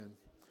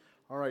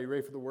All right, you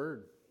ready for the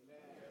word?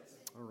 Yes.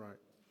 All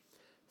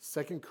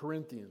right. 2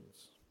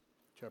 Corinthians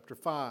chapter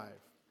 5.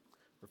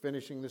 We're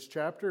finishing this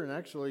chapter and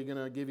actually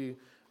going to give you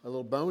a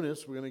little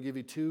bonus. We're going to give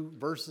you 2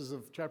 verses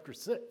of chapter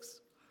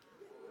 6.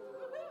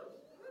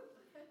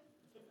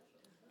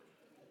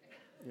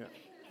 Yeah,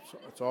 so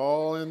it's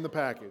all in the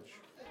package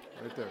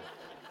right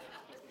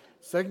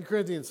there. 2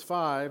 Corinthians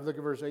 5, look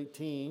at verse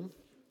 18. It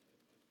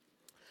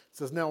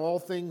says, "Now all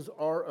things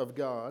are of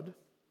God,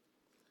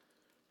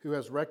 who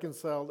has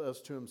reconciled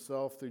us to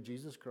himself through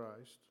Jesus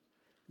Christ,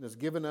 and has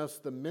given us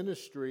the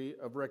ministry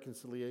of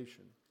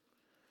reconciliation.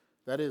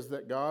 That is,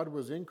 that God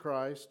was in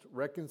Christ,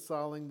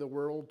 reconciling the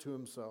world to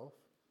himself,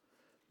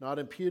 not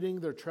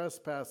imputing their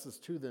trespasses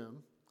to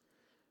them,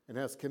 and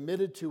has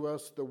committed to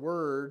us the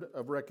word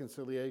of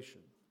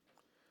reconciliation.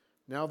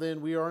 Now then,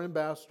 we are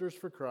ambassadors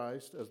for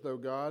Christ, as though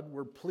God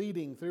were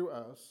pleading through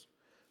us.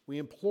 We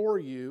implore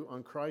you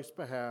on Christ's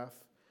behalf,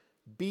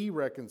 be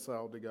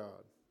reconciled to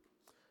God.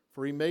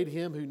 For he made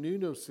him who knew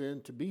no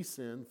sin to be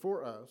sin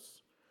for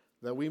us,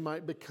 that we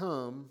might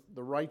become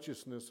the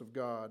righteousness of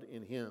God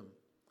in him."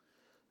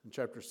 In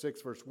chapter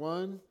 6, verse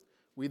 1,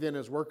 "We then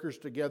as workers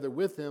together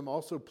with him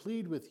also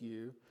plead with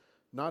you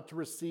not to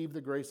receive the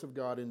grace of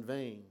God in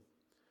vain.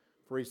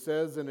 For he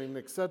says, in an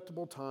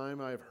acceptable time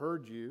I have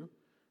heard you,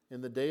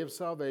 in the day of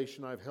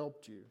salvation I have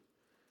helped you.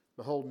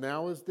 Behold,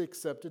 now is the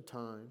accepted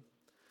time.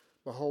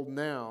 Behold,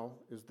 now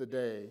is the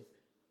day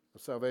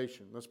of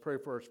salvation." Let's pray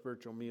for our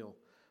spiritual meal.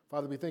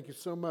 Father, we thank you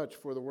so much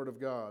for the word of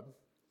God.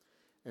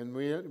 And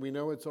we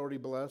know it's already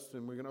blessed,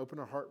 and we're going to open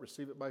our heart,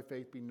 receive it by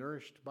faith, be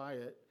nourished by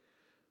it.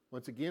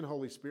 Once again,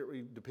 Holy Spirit,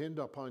 we depend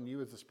upon you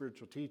as a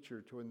spiritual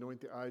teacher to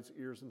anoint the eyes,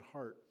 ears, and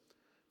heart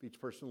of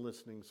each person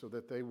listening so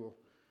that they will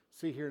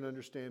see, hear, and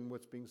understand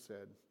what's being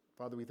said.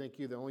 Father, we thank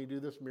you that only do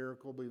this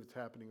miracle, believe it's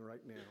happening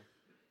right now.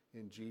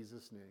 In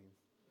Jesus' name.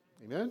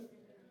 Amen?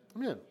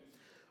 Amen.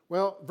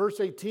 Well,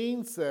 verse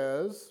 18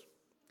 says,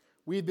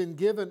 we've been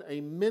given a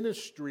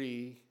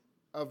ministry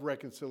of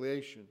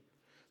reconciliation.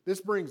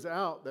 This brings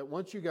out that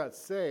once you got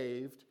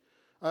saved,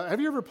 have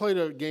you ever played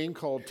a game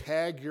called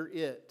Tag You're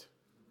It?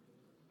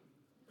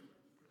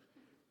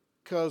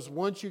 Because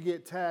once you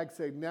get tagged,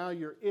 say, now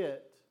you're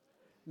it.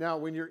 Now,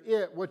 when you're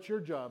it, what's your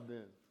job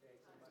then?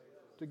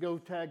 To go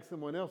tag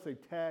someone else, say,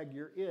 tag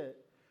you're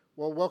it.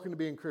 Well, welcome to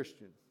being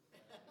Christian.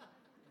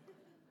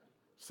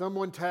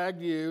 Someone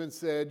tagged you and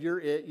said,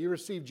 you're it. You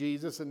received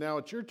Jesus, and now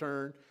it's your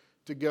turn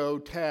to go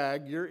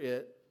tag you're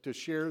it, to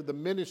share the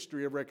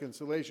ministry of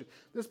reconciliation.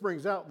 This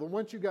brings out that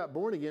once you got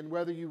born again,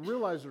 whether you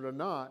realize it or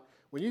not,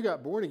 when you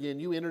got born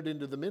again, you entered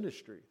into the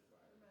ministry.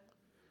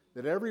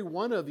 That every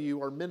one of you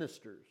are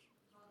ministers.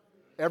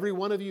 Every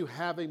one of you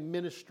have a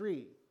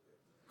ministry.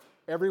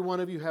 Every one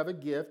of you have a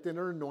gift and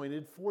are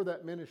anointed for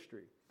that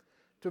ministry.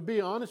 To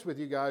be honest with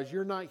you guys,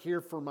 you're not here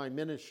for my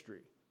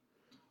ministry.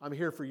 I'm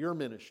here for your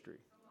ministry.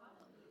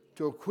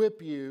 To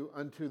equip you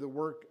unto the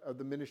work of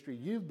the ministry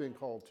you've been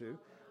called to.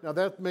 Now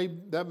that may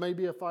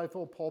be a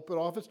fivefold pulpit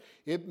office.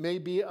 It may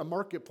be a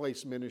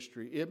marketplace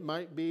ministry. It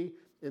might be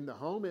in the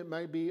home. It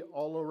might be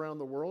all around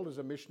the world as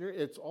a missionary.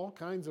 It's all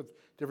kinds of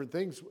different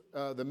things.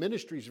 The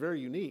ministry is very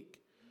unique.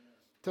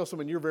 Tell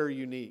someone you're very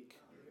unique.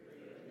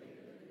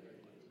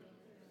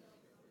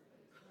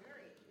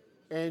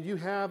 And you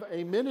have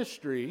a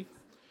ministry,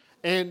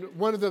 and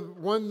one of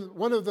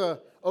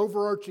the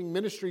overarching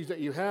ministries that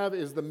you have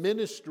is the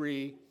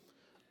ministry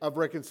of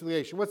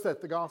reconciliation. What's that?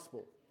 The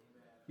gospel.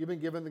 You've been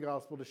given the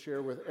gospel to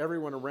share with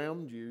everyone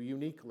around you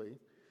uniquely.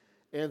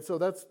 And so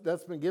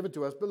that's been given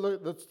to us. But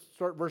look, let's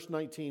start verse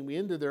 19. We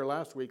ended there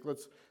last week.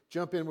 Let's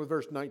jump in with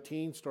verse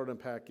 19, start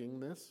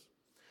unpacking this.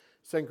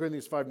 2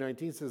 Corinthians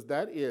 5:19 says,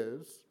 that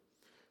is,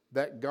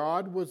 that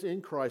God was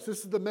in Christ.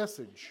 This is the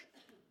message.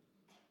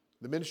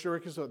 The ministry of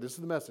reconciliation. This is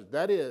the message.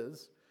 That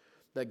is,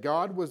 that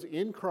God was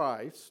in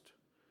Christ,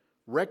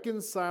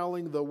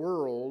 reconciling the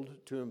world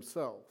to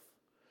himself,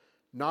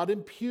 not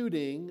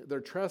imputing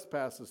their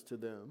trespasses to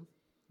them,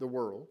 the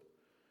world,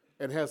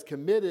 and has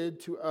committed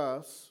to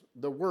us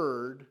the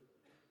word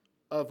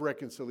of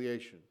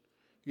reconciliation.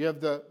 You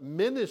have the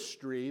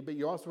ministry, but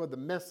you also have the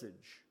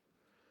message.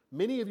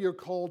 Many of you are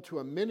called to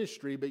a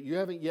ministry, but you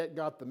haven't yet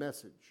got the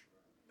message.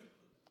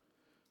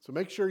 So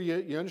make sure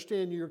you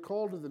understand you're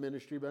called to the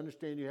ministry, but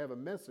understand you have a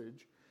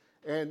message.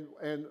 And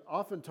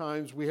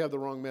oftentimes we have the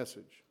wrong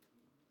message.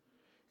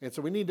 And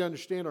so we need to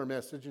understand our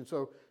message. And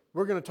so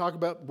we're going to talk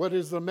about what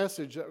is the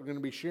message that we're going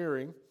to be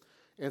sharing.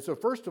 And so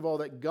first of all,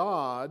 that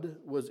God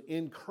was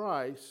in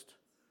Christ,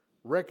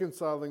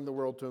 reconciling the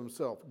world to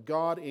himself.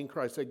 God in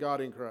Christ. Say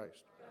God in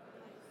Christ.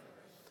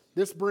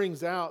 This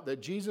brings out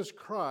that Jesus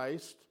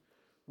Christ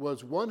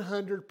was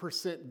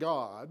 100%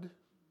 God,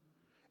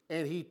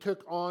 and he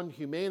took on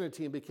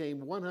humanity and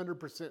became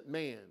 100%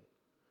 man.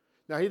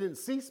 Now, he didn't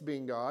cease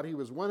being God. He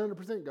was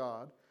 100%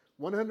 God,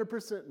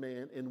 100%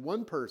 man in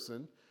one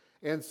person.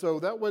 And so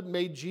that what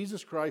made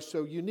Jesus Christ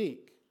so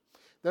unique.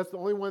 That's the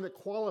only one that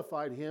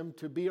qualified him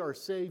to be our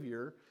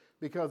Savior,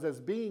 because as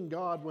being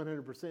God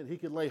 100%, he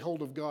could lay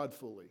hold of God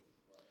fully.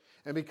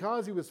 And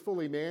because he was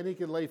fully man, he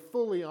could lay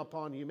fully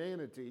upon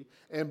humanity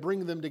and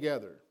bring them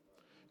together.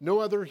 No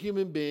other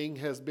human being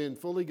has been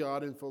fully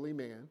God and fully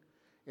man,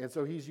 and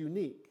so he's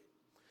unique.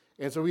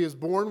 And so he is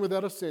born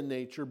without a sin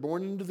nature,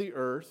 born into the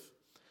earth,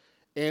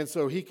 and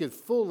so he could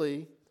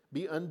fully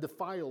be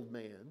undefiled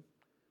man,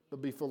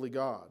 but be fully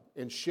God,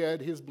 and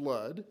shed his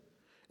blood,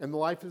 and the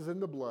life is in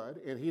the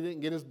blood, and he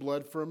didn't get his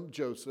blood from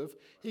Joseph,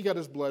 he got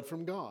his blood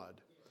from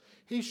God.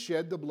 He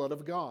shed the blood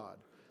of God.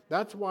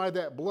 That's why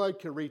that blood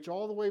could reach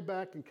all the way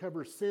back and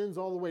cover sins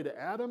all the way to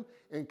Adam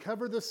and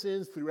cover the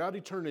sins throughout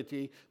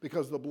eternity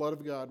because the blood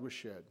of God was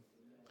shed.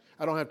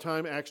 I don't have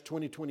time. Acts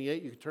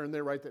 20:28. You can turn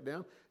there, write that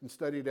down, and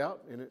study it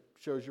out, and it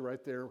shows you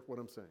right there what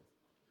I'm saying.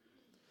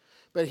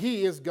 But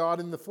he is God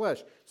in the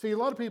flesh. See, a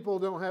lot of people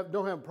don't have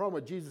a problem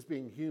with Jesus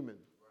being human.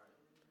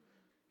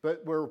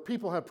 But where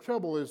people have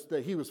trouble is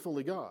that he was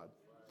fully God.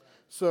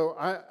 So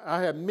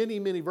I have many,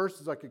 many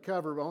verses I could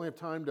cover, but I only have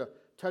time to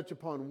touch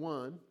upon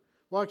one.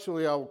 Well,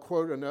 actually,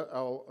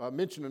 I'll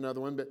mention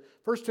another one, but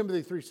 1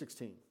 Timothy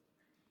 3:16.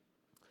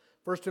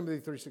 1 Timothy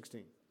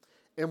 3:16.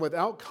 And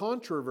without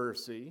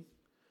controversy,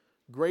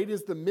 great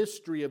is the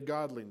mystery of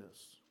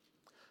godliness.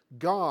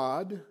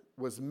 God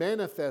was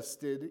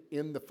manifested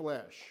in the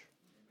flesh.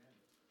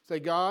 Say,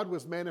 God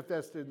was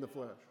manifested in the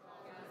flesh.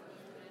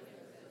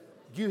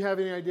 Do you have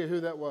any idea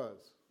who that was?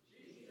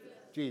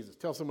 Jesus.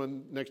 Tell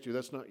someone next to you,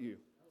 that's not you.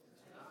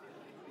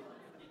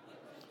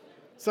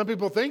 Some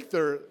people think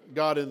they're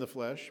God in the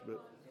flesh,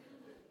 but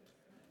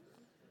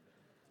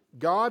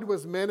God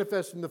was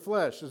manifest in the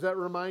flesh. Does that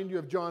remind you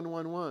of John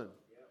 1:1?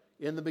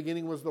 In the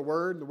beginning was the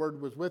Word, and the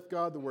Word was with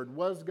God, the Word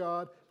was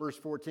God. Verse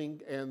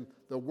 14, and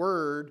the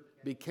Word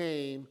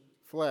became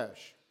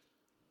flesh,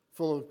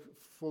 full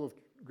of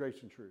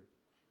grace and truth.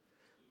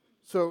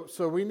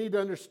 So we need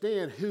to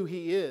understand who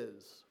he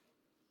is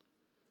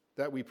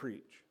that we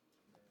preach.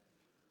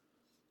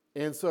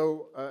 And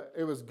so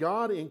it was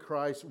God in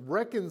Christ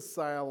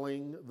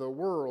reconciling the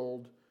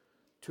world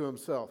to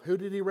himself. Who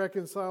did he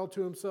reconcile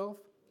to himself?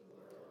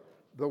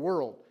 The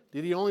world.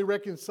 Did he only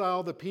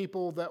reconcile the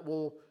people that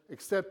will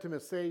accept him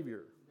as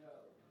Savior?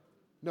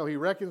 No, he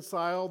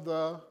reconciled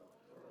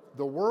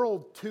the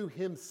world to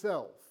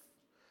himself.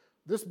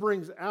 This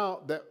brings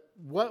out that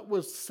what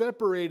was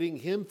separating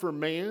him from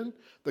man,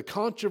 the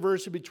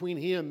controversy between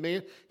him and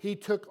man, he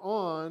took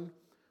on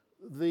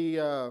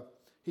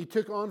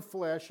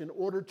flesh in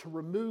order to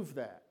remove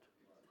that,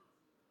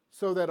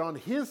 so that on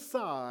his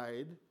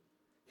side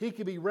he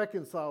could be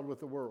reconciled with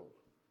the world.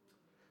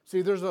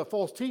 See, there's a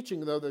false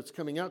teaching, though, that's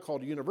coming out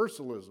called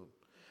universalism.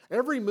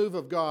 Every move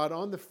of God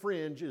on the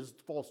fringe is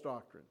false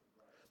doctrine.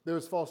 There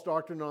was false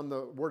doctrine on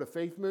the Word of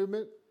Faith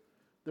movement.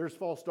 There's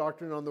false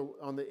doctrine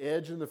on the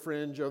edge and the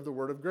fringe of the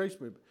Word of Grace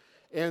movement.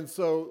 And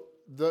so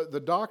the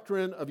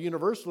doctrine of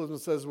universalism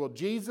says, well,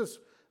 Jesus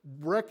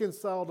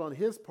reconciled on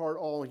his part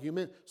all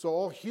human, so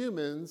all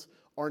humans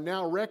are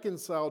now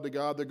reconciled to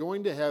God. They're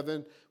going to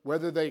heaven,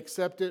 whether they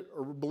accept it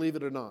or believe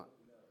it or not.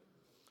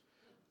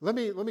 Let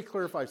me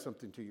clarify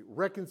something to you.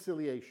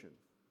 Reconciliation.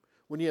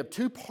 When you have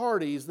two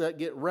parties that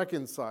get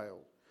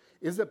reconciled,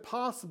 is it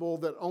possible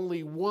that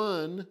only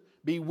one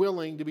be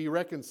willing to be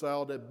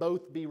reconciled and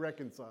both be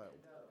reconciled?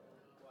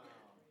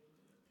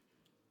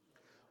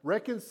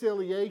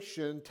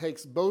 Reconciliation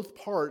takes both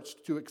parts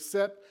to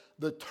accept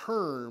the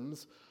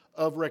terms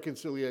of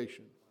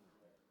reconciliation.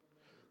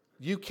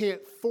 You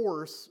can't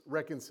force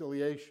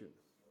reconciliation.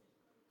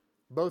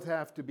 Both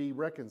have to be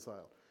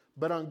reconciled.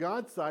 But on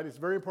God's side, it's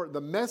very important.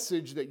 The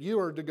message that you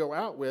are to go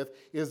out with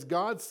is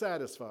God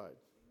satisfied.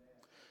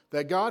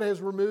 That God has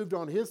removed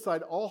on his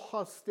side all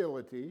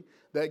hostility.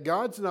 That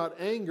God's not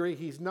angry.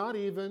 He's not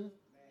even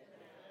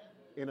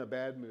in a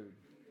bad mood.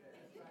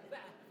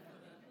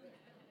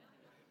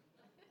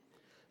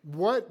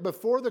 What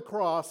before the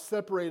cross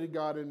separated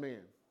God and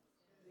man?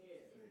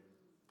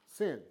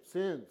 Sin.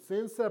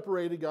 Sin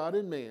separated God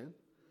and man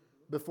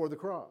before the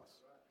cross.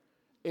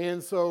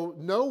 And so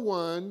no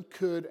one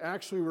could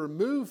actually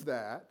remove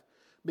that,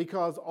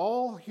 because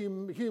all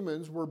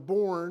humans were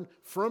born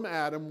from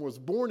Adam, was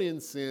born in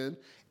sin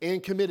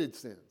and committed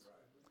sins.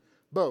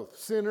 Both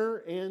sinner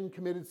and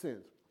committed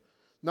sins.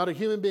 Not a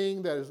human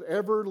being that has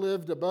ever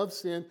lived above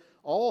sin.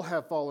 All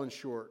have fallen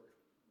short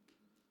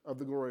of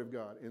the glory of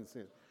God in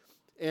sin.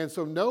 And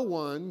so no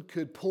one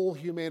could pull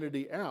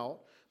humanity out,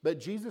 but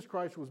Jesus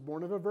Christ was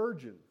born of a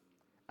virgin,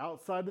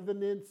 outside of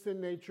the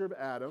sin nature of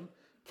Adam,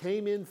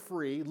 came in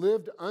free,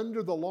 lived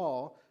under the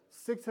law,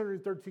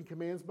 613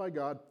 commands by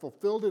God,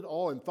 fulfilled it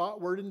all in thought,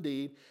 word, and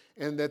deed,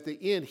 and at the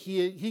end,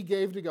 he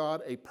gave to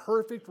God a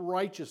perfect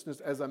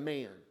righteousness as a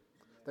man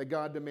that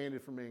God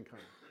demanded from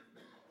mankind.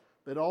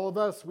 But all of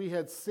us, we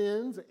had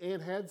sins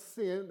and had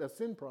a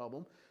sin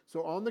problem.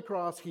 So on the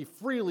cross, he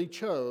freely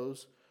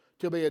chose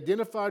to be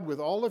identified with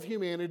all of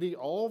humanity,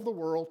 all of the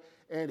world,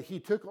 and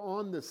he took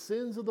on the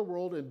sins of the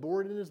world and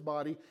bore it in his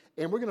body.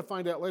 And we're going to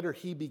find out later,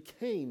 he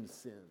became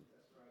sin.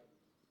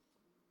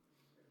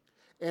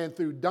 And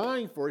through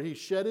dying for it, he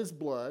shed his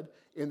blood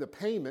in the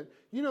payment.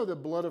 You know, the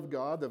blood of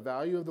God, the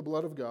value of the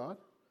blood of God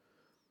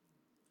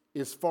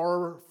is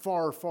far,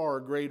 far, far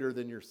greater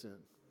than your sin.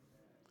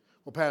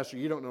 Well, Pastor,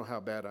 you don't know how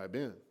bad I've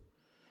been.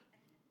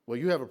 Well,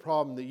 you have a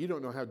problem that you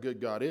don't know how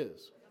good God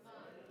is.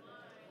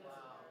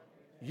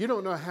 You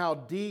don't know how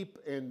deep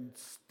and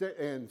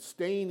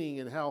staining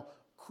and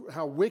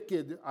how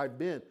wicked I've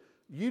been.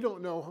 You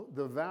don't know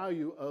the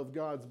value of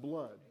God's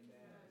blood.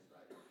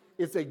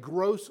 It's a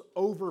gross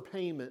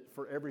overpayment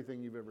for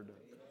everything you've ever done.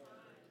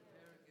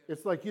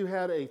 It's like you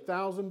had a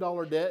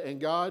 $1,000 debt and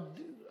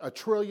God, $1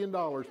 trillion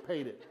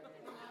paid it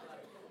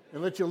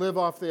and let you live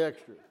off the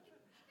extra.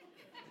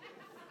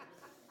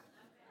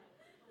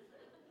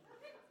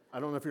 I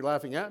don't know if you're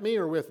laughing at me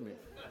or with me.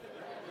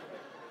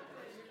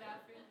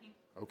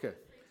 Okay.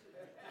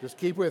 Just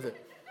keep with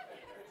it.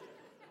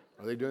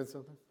 Are they doing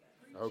something?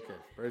 Okay.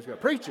 Praise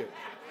God. Preach it.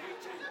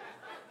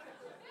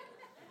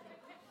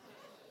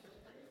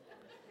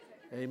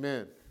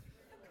 Amen.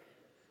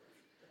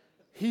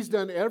 He's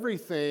done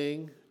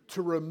everything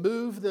to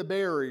remove the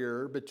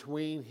barrier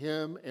between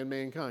him and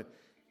mankind.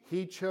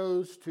 He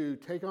chose to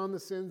take on the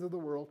sins of the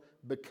world,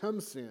 become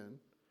sin,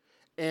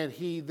 and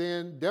he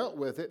then dealt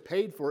with it,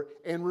 paid for it,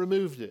 and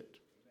removed it.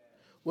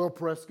 Well,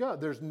 praise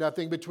God. There's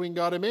nothing between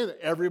God and man.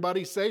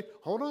 Everybody's saved.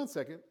 Hold on a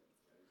second.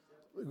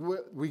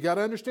 We got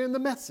to understand the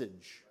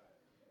message.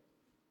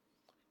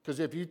 Because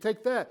if you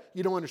take that,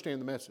 you don't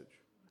understand the message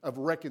of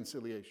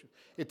reconciliation.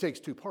 It takes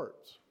two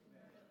parts.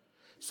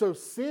 So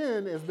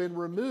sin has been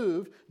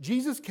removed.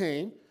 Jesus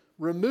came,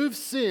 removed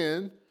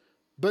sin,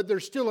 but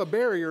there's still a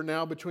barrier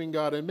now between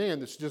God and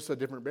man. It's just a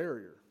different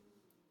barrier.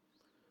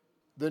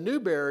 The new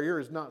barrier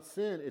is not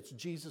sin, it's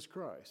Jesus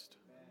Christ.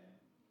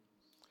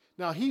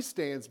 Now, he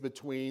stands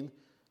between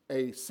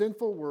a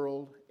sinful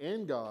world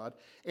and God.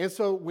 And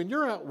so when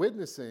you're out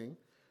witnessing,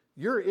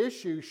 your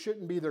issue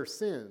shouldn't be their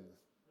sin.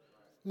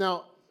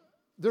 Now,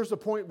 there's a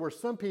point where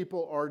some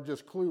people are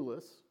just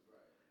clueless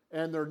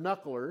and they're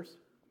knucklers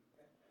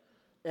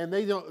and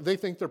they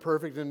think they're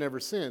perfect and never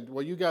sinned.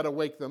 Well, you got to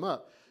wake them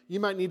up. You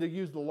might need to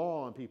use the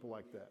law on people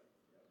like that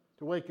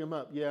to wake them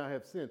up. Yeah, I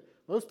have sinned.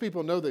 Most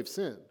people know they've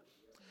sinned.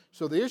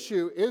 So the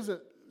issue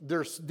isn't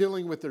they're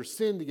dealing with their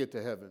sin to get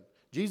to heaven.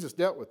 Jesus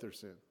dealt with their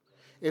sin.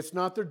 It's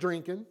not they're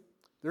drinking,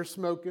 they're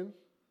smoking,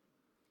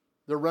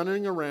 they're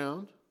running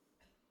around,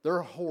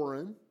 they're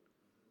whoring,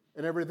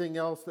 and everything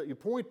else that you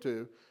point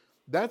to.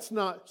 That's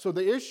not, so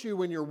the issue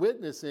when you're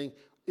witnessing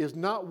is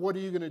not what are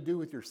you going to do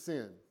with your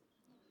sin.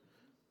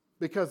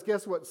 Because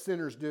guess what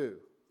sinners do?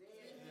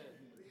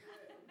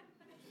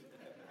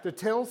 To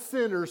tell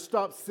sinners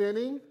stop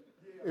sinning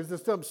is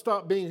to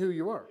stop being who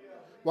you are.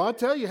 Well, I'll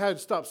tell you how to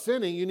stop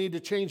sinning. You need to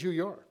change who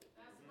you are.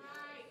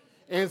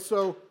 And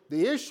so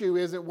the issue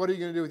isn't what are you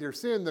going to do with your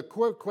sin. The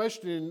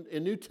question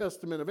in New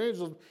Testament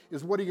evangelism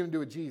is what are you going to do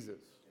with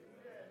Jesus?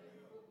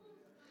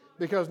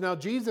 Because now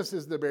Jesus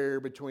is the barrier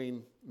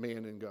between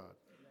man and God.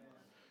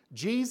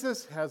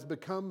 Jesus has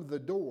become the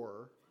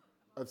door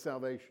of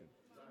salvation.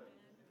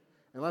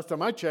 And last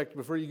time I checked,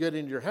 before you get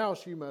into your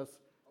house, you must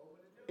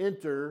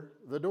enter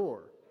the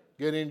door.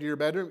 Get into your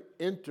bedroom,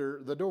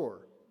 enter the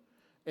door.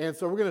 And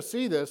so we're going to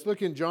see this.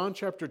 Look in John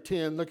chapter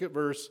 10, look at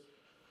verse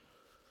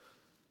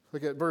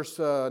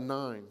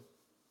 9.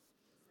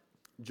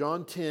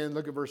 John 10,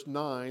 look at verse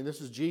 9. This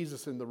is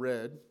Jesus in the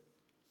red.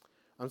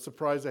 I'm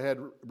surprised I had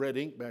red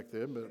ink back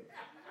then, but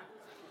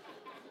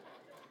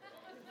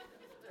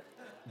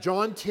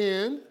John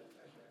 10,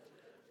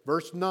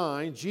 verse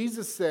 9,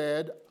 Jesus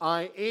said,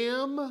 I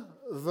am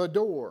the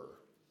door.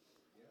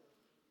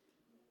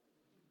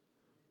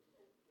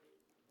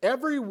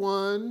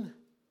 Everyone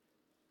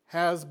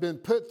has been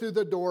put through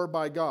the door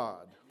by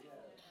God.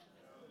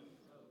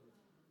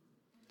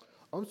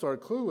 I'm sorry,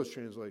 clueless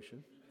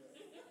translation.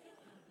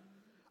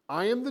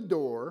 I am the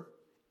door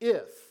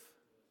if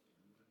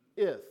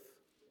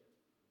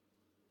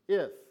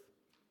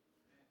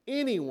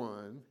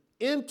anyone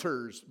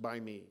enters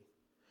by me,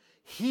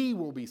 he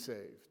will be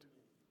saved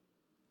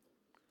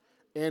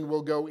and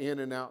will go in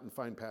and out and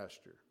find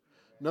pasture.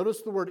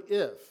 Notice the word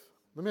if.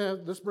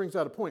 This brings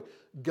out a point.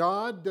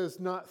 God does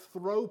not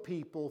throw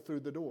people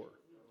through the door.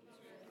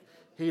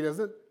 He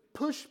doesn't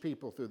push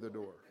people through the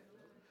door.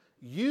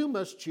 You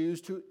must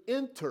choose to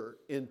enter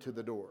into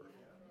the door.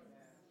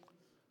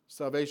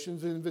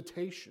 Salvation's an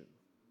invitation.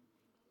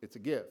 It's a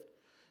gift.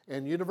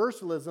 And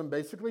universalism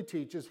basically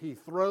teaches he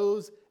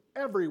throws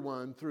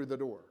everyone through the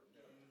door.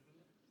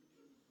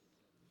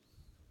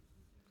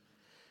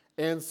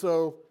 And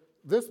so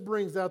this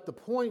brings out the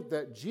point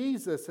that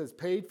Jesus has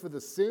paid for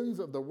the sins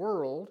of the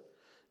world,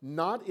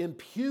 not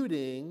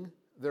imputing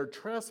their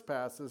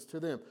trespasses to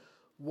them.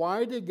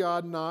 Why did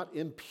God not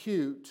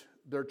impute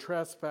their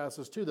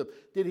trespasses to them?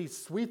 Did he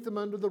sweep them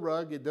under the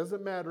rug? It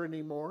doesn't matter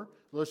anymore.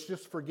 Let's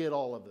just forget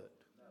all of it.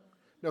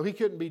 No, he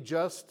couldn't be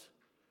just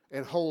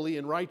and holy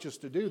and righteous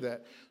to do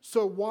that.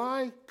 So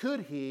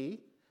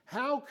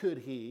how could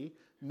he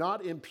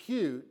not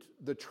impute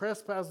the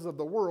trespasses of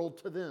the world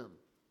to them?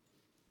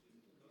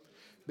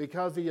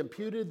 Because he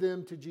imputed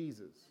them to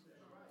Jesus.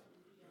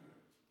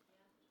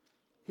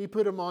 He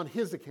put them on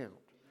his account.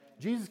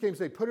 Jesus came and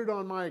said, put it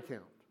on my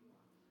account.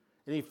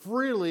 And he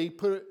freely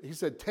he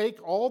said,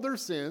 take all their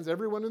sins,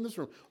 everyone in this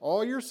room,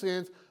 all your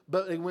sins,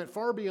 but he went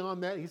far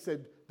beyond that. He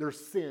said, their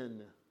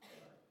sin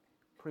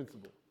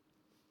principle.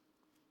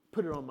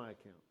 put it on my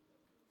account.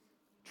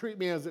 Treat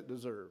me as it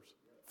deserves,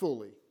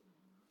 fully.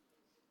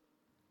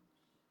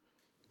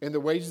 And the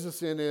wages of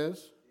sin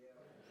is,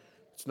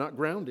 it's not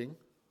grounding.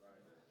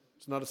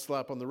 It's not a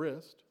slap on the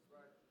wrist.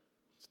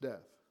 It's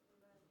death.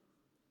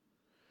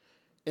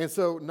 And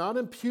so not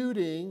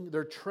imputing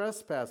their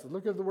trespasses.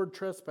 Look at the word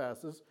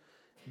trespasses.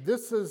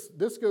 This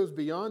goes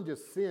beyond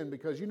just sin,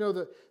 because you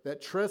know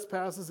that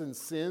trespasses and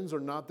sins are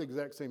not the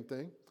exact same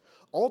thing.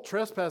 All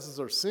trespasses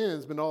are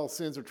sins, but not all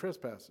sins are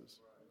trespasses.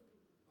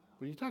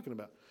 What are you talking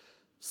about?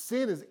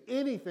 Sin is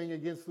anything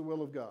against the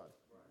will of God.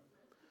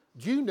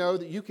 Do you know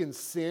that you can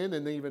sin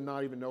and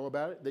not even know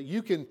about it? That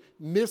you can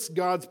miss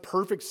God's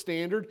perfect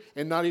standard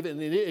and not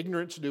even in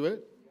ignorance do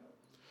it?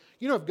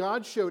 You know, if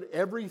God showed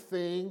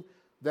everything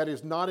that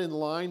is not in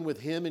line with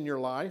Him in your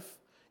life,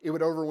 it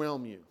would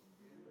overwhelm you.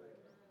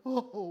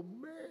 Oh,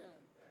 man.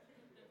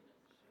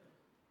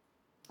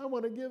 I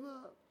want to give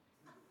up.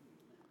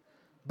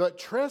 But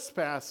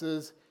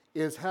trespasses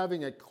is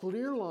having a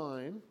clear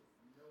line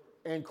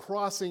and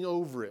crossing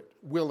over it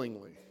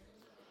willingly.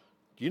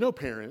 Do you know,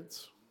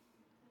 parents,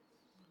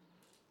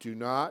 do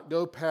not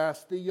go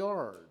past the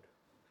yard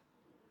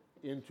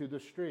into the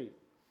street.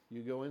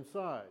 You go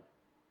inside.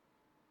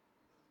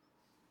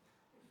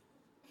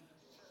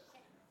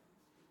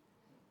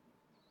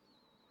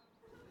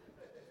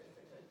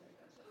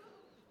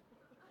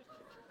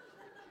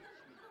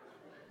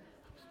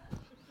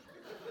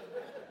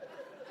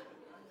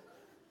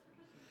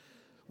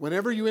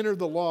 Whenever you enter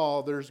the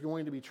law, there's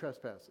going to be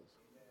trespasses.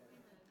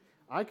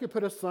 I could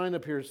put a sign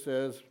up here that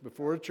says,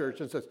 before a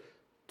church, and says,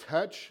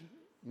 touch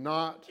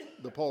not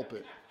the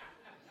pulpit.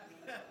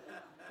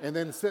 And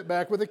then sit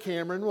back with a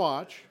camera and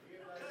watch.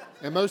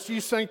 And most of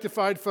you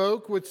sanctified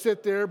folk would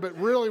sit there but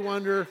really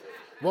wonder,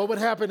 what would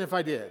happen if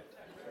I did?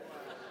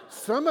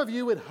 Some of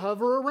you would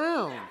hover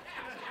around,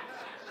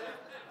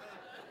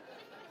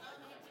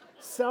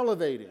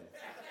 salivating.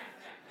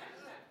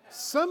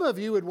 Some of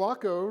you would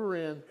walk over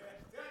and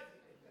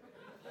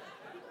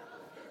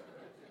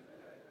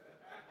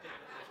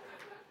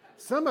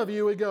some of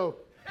you would go,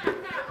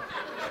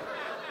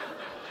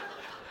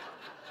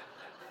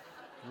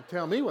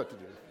 tell me what to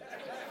do.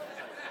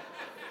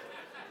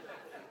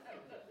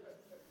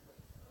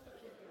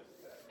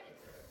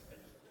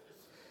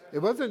 It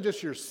wasn't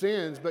just your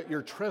sins, but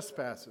your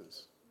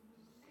trespasses.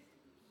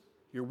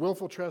 Your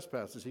willful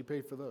trespasses, He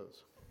paid for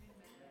those.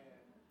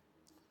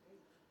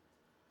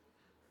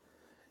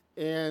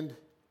 And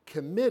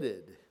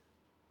committed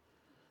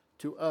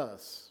to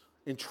us,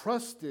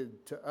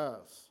 entrusted to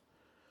us,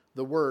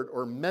 the word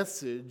or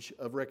message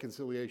of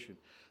reconciliation.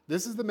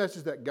 This is the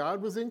message that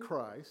God was in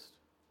Christ,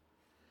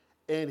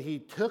 and He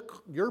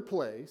took your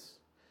place,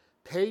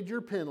 paid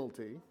your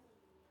penalty,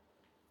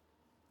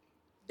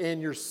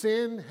 and your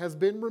sin has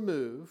been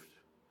removed.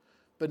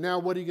 But now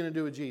what are you going to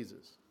do with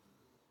Jesus?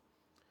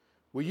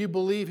 Will you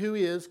believe who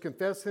He is,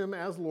 confess Him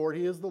as Lord?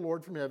 He is the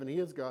Lord from heaven, He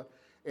is God,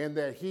 and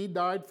that He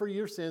died for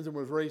your sins and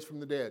was raised from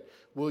the dead.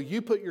 Will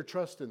you put your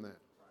trust in that?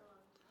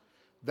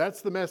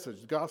 That's the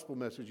message, the gospel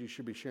message you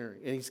should be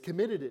sharing. And He's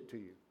committed it to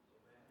you.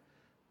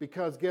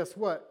 Because guess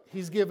what?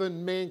 He's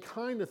given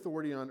mankind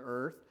authority on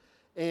earth.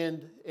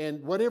 And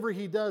whatever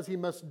He does, He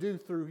must do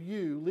through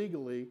you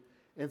legally.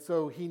 And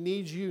so He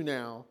needs you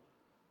now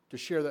to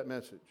share that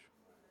message.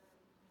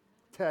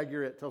 Tag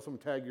you're it. Tell someone,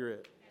 tag you're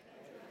it.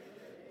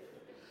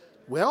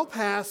 Well,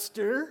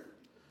 Pastor,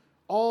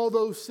 all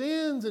those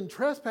sins and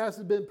trespasses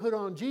have been put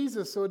on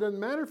Jesus, so it doesn't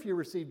matter if you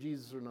receive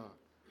Jesus or not.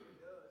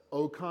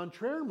 Au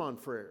contraire, mon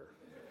frère.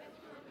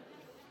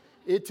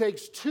 It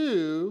takes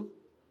two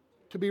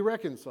to be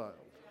reconciled.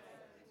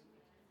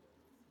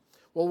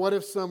 Well, what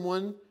if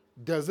someone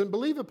doesn't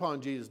believe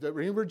upon Jesus, that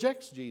he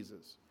rejects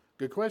Jesus?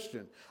 Good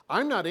question.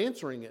 I'm not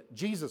answering it.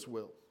 Jesus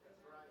will.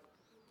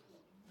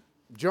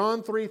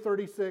 John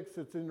 3:36,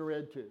 it's in the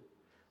red too.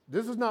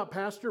 This is not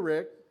Pastor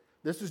Rick.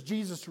 This is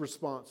Jesus'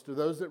 response to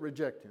those that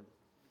reject Him.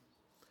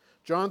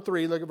 John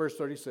 3, look at verse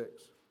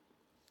 36.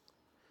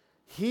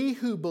 He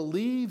who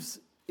believes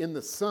in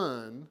the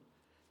Son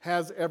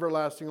has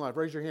everlasting life.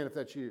 Raise your hand if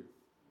that's you.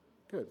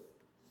 Good.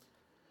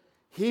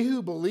 He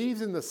who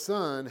believes in the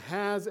Son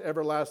has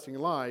everlasting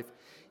life.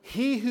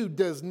 He who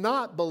does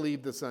not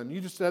believe the Son. You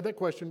just had that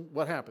question.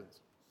 What happens?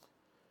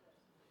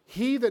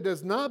 He that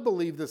does not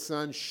believe the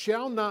Son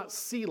shall not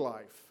see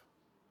life,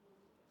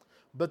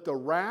 but the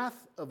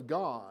wrath of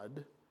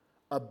God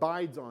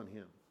abides on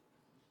him.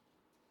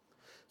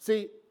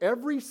 See,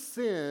 every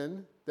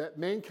sin that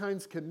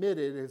mankind's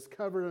committed is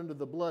covered under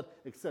the blood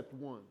except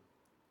one.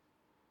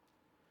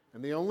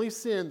 And the only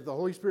sin that the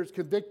Holy Spirit's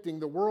convicting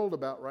the world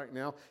about right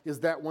now is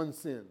that one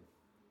sin.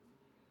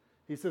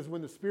 He says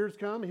when the Spirit's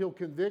come, He'll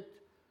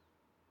convict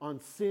on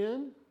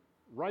sin,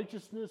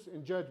 righteousness,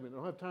 and judgment. I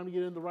don't have time to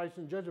get into the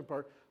righteousness and judgment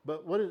part,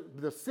 but what is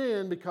the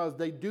sin? Because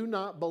they do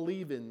not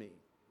believe in me.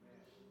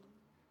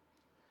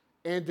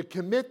 And to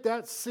commit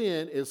that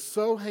sin is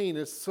so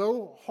heinous,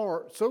 so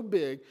hard, so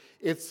big,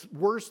 it's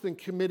worse than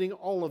committing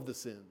all of the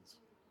sins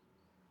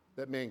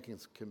that man can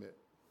commit.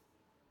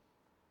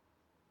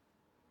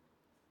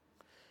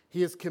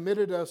 He has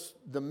committed us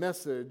the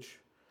message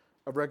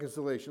of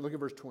reconciliation. Look at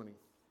verse 20.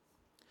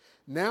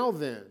 Now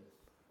then,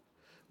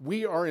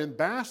 we are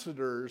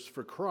ambassadors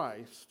for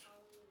Christ,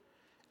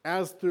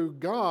 as through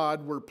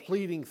God we're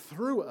pleading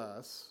through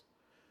us.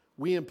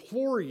 We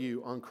implore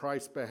you on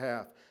Christ's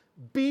behalf,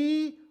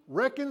 be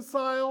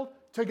reconciled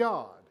to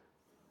God.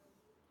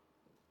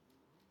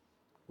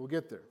 We'll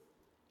get there.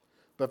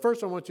 But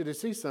first I want you to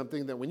see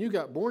something that when you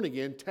got born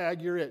again,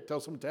 tag you're it. Tell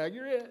someone, tag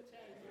you're it.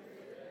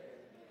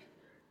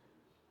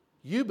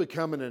 You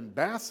become an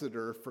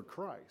ambassador for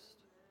Christ.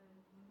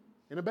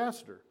 An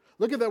ambassador.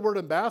 Look at that word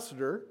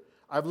ambassador.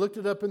 I've looked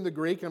it up in the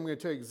Greek. I'm going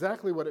to tell you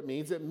exactly what it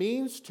means. It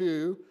means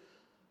to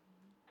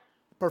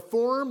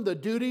perform the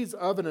duties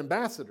of an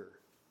ambassador.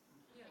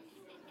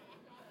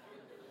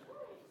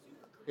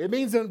 It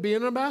means to be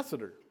an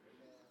ambassador.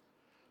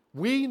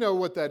 We know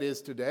what that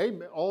is today.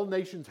 All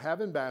nations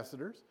have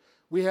ambassadors.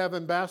 We have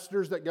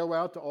ambassadors that go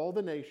out to all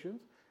the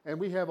nations. And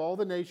we have all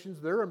the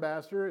nations, their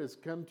ambassador has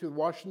come to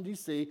Washington,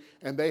 D.C.,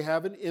 and they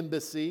have an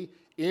embassy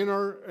in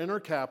our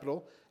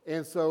capital.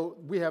 And so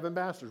we have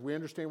ambassadors. We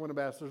understand what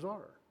ambassadors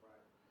are.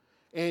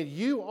 And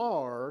you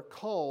are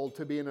called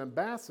to be an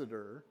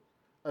ambassador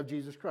of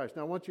Jesus Christ.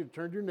 Now I want you to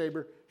turn to your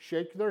neighbor,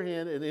 shake their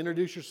hand, and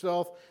introduce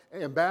yourself,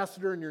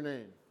 ambassador in your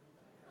name.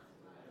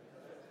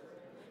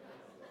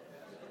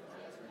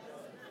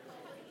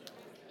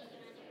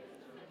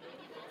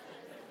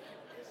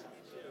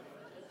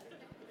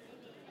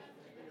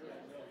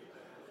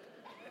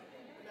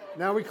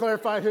 Now we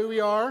clarify who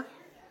we are.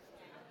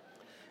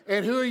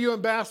 And who are you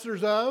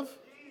ambassadors of?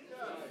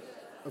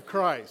 Of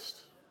Christ.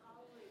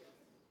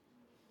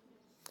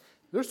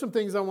 There's some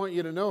things I want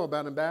you to know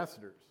about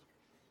ambassadors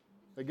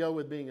that go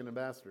with being an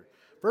ambassador.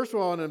 First of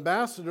all, an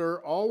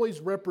ambassador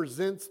always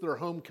represents their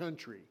home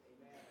country.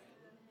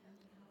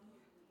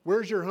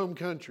 Where's your home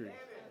country?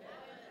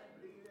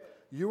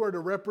 You are to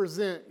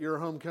represent your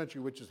home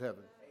country, which is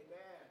heaven.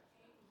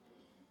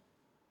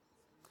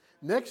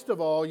 Next of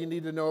all, you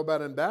need to know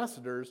about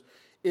ambassadors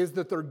is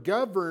that they're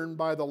governed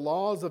by the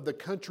laws of the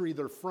country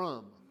they're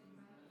from.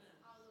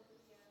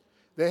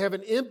 They have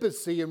an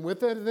embassy, and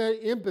within that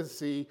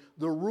embassy,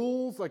 the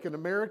rules, like in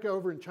America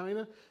over in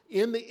China,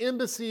 in the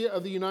embassy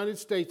of the United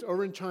States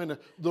over in China,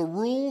 the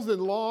rules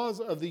and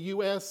laws of the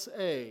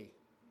USA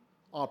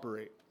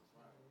operate.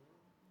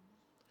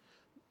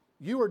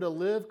 You are to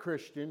live,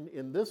 Christian,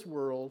 in this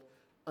world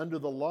under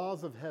the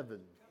laws of heaven.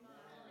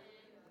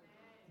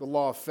 The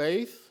law of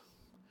faith,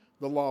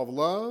 the law of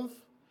love,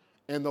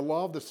 and the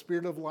law of the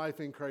Spirit of life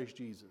in Christ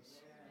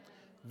Jesus.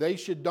 They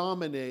should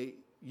dominate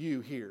you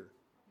here.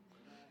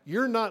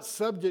 You're not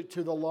subject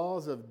to the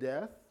laws of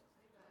death,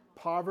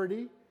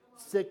 poverty,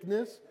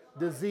 sickness,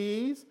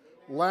 disease,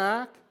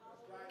 lack,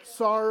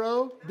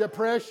 sorrow,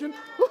 depression.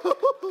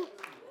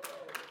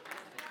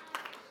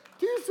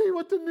 Do you see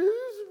what the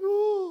news?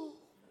 Oh,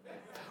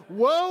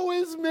 woe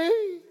is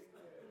me.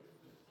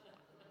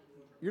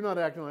 You're not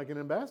acting like an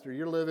ambassador.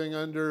 You're living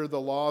under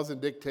the laws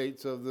and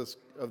dictates of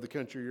the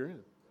country you're in.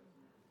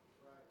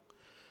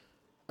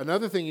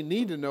 Another thing you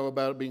need to know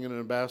about being an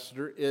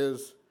ambassador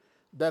is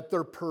that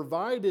they're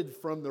provided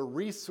from the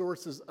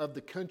resources of the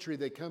country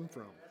they come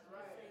from.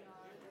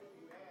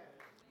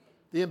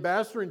 The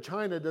ambassador in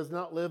China does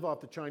not live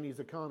off the Chinese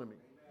economy.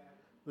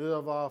 They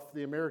live off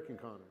the American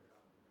economy.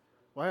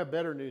 Well, I have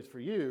better news for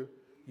you.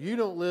 You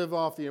don't live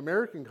off the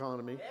American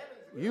economy.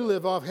 You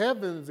live off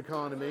heaven's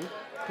economy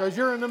because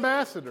you're an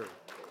ambassador.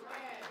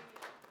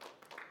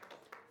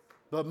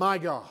 But my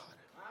God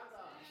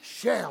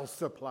shall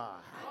supply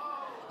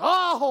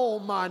all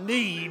my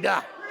need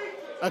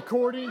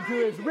according to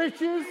his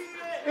riches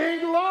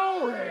in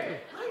glory.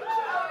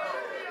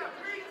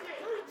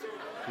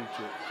 Preach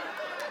it.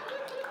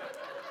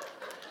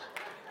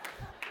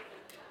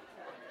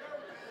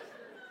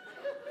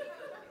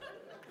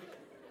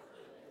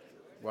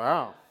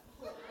 Wow.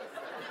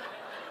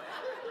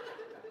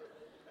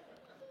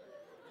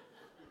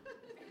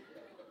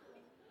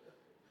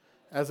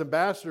 As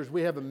ambassadors,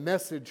 we have a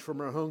message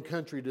from our home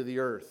country to the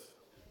earth.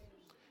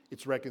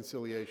 It's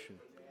reconciliation.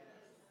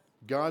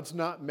 God's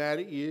not mad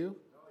at you.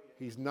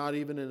 He's not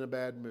even in a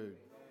bad mood.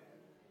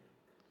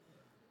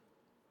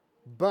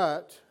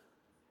 But,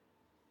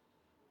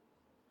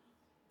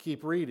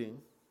 keep reading.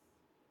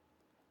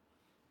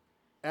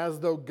 As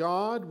though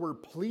God were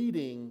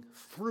pleading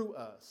through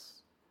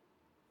us.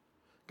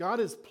 God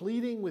is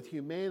pleading with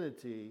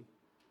humanity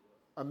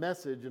a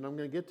message, and I'm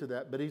going to get to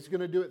that, but he's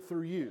going to do it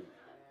through you.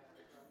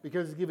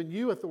 Because he's given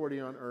you authority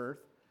on earth,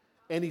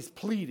 and he's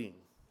pleading.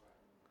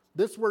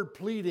 This word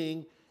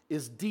pleading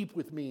is deep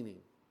with meaning.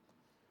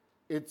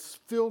 It's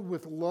filled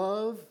with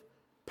love,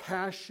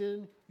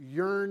 passion,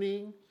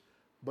 yearning,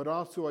 but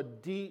also a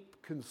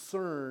deep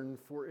concern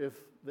for if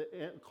the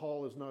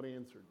call is not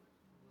answered.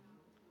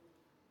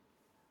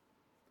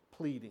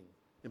 Pleading,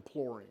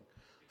 imploring,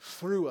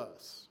 through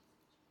us,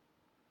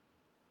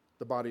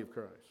 the body of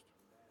Christ.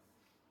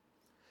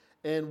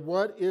 And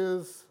what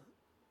is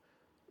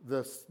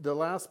the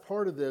last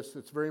part of this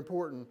that's very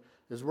important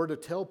is we're to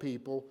tell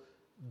people,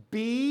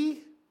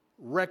 be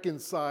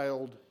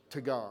reconciled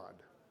to God.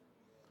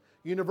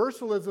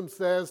 Universalism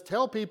says,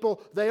 tell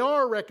people they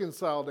are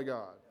reconciled to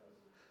God.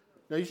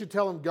 Now you should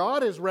tell them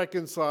God is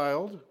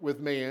reconciled with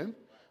man,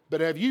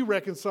 but have you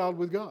reconciled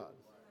with God?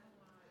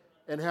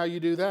 And how you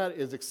do that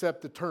is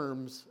accept the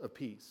terms of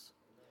peace.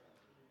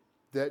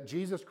 That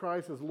Jesus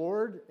Christ is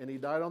Lord and He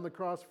died on the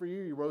cross for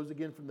you. He rose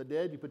again from the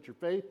dead. You put your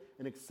faith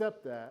and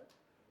accept that.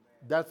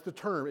 That's the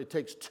term. It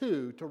takes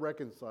two to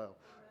reconcile.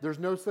 There's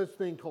no such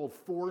thing called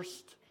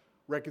forced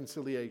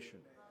reconciliation.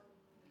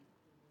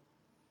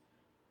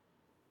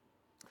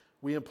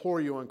 We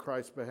implore you on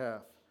Christ's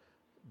behalf,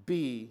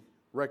 be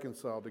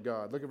reconciled to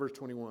God. Look at verse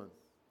 21.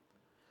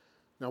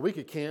 Now we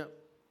could camp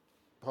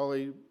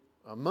probably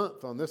a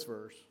month on this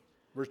verse.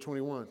 Verse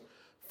 21.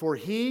 For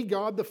He,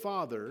 God the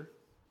Father,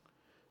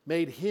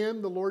 made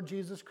Him, the Lord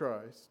Jesus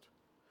Christ,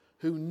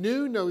 who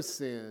knew no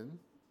sin,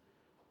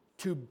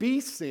 to be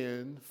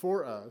sin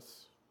for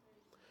us,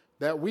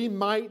 that we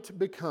might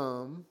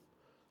become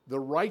the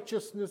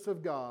righteousness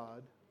of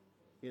God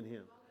in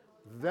Him.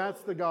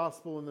 That's the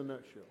gospel in the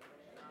nutshell.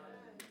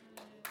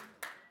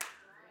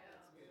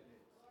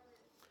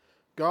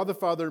 God the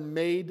Father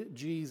made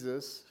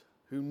Jesus,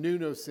 who knew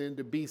no sin,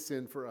 to be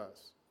sin for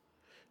us.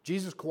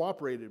 Jesus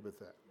cooperated with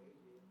that.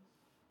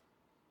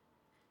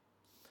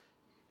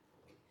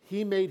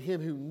 He made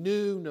Him who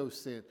knew no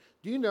sin.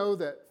 Do you know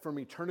that from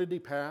eternity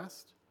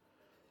past,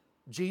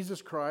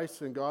 Jesus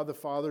Christ and God the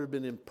Father have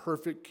been in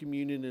perfect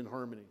communion and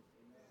harmony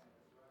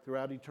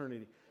throughout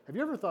eternity? Have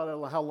you ever thought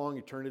of how long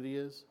eternity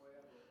is?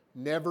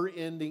 Never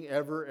ending,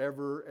 ever,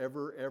 ever,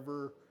 ever,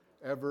 ever,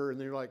 ever. And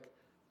then you're like,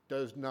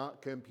 does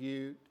not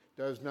compute,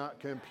 does not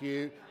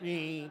compute.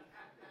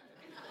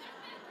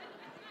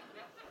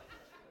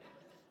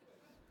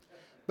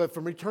 But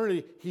from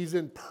eternity, He's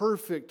in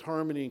perfect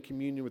harmony and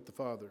communion with the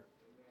Father.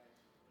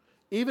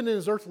 Even in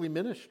His earthly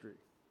ministry,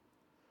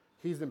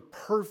 He's in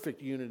perfect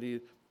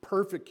unity,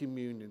 perfect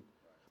communion,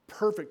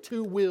 perfect,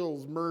 two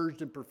wills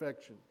merged in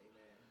perfection.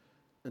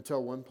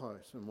 Until one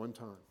place and one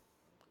time,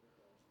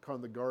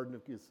 called the Garden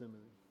of Gethsemane.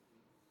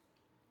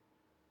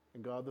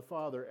 And God the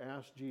Father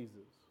asked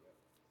Jesus,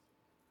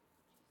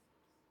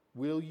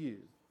 will you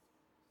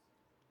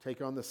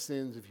take on the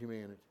sins of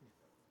humanity?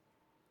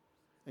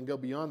 And go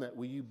beyond that,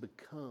 will you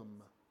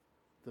become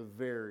the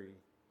very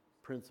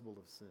principle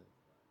of sin?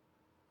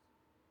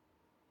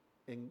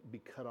 And be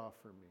cut off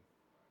from me.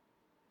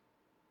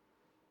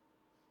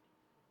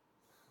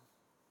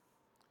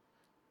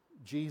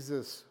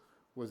 Jesus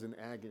was in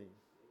agony.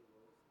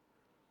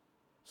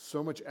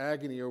 So much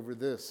agony over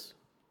this.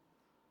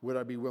 Would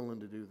I be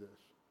willing to do this?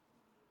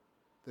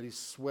 That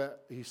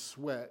he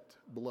sweat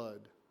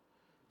blood.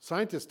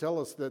 Scientists tell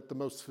us that the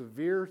most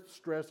severe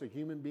stress a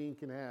human being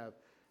can have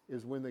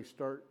is when they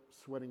start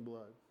sweating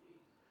blood.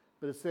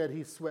 But it said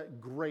he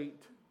sweat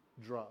great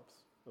drops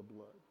of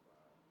blood.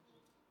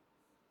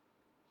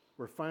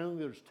 Where finally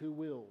there's two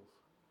wills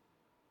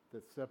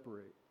that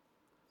separate.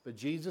 But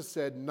Jesus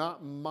said,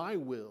 not my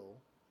will,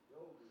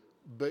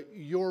 but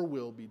your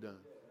will be done.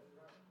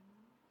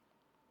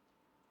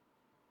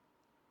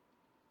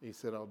 He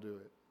said, I'll do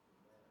it.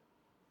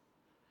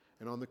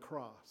 And on the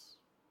cross,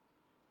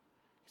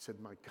 He said,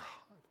 my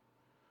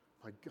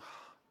God,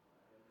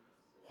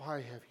 why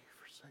have you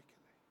forsaken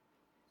me?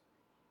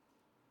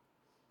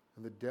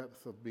 And the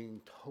depth of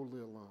being totally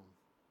alone,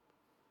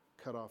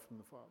 cut off from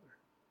the Father.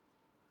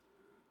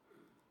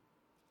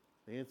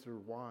 The answer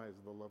why is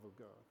the love of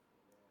God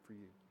for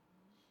you.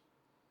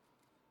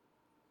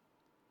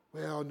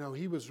 Well, no,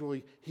 he was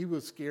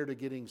scared of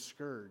getting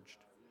scourged.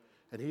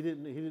 And he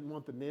didn't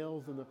want the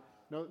nails and the...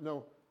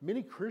 No.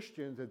 Many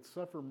Christians had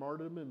suffered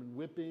martyrdom and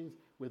whippings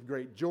with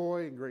great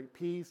joy and great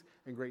peace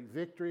and great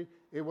victory.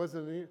 It was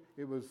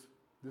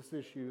this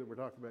issue that we're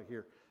talking about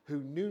here.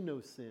 Who knew no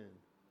sin,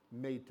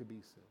 made to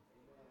be sin.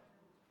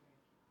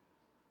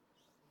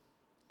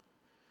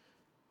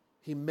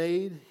 He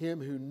made Him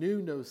who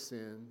knew no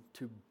sin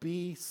to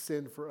be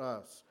sin for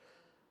us.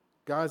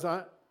 Guys,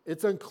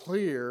 it's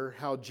unclear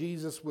how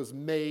Jesus was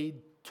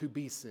made to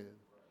be sin.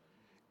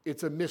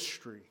 It's a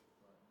mystery.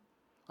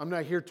 I'm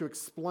not here to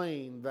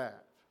explain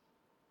that.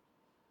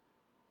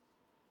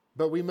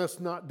 But we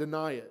must not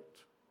deny it.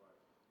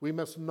 We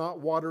must not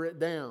water it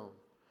down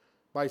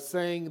by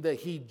saying that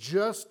He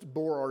just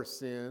bore our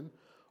sin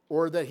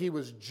or that He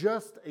was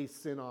just a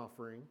sin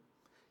offering.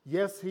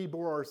 Yes, He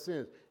bore our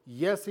sins.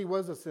 Yes, He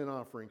was a sin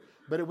offering.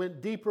 But it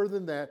went deeper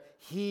than that.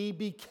 He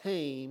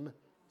became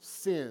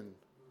sin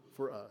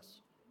for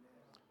us.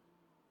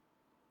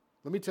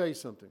 Let me tell you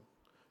something.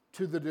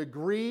 To the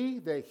degree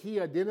that He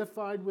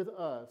identified with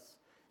us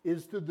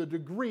is to the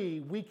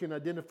degree we can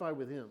identify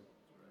with Him.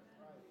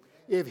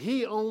 If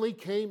He only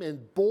came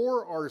and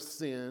bore our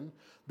sin,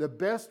 the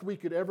best we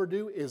could ever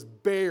do is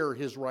bear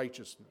His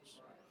righteousness.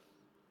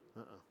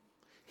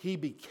 He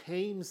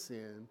became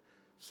sin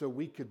so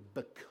we could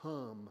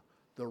become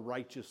the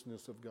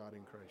righteousness of God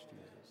in Christ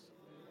Jesus.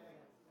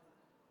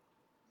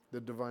 The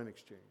divine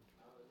exchange.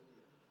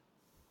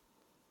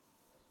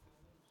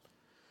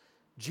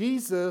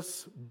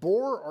 Jesus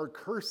bore our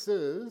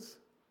curses,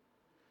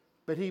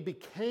 but He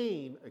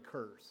became a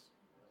curse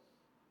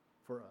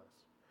for us.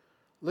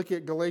 Look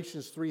at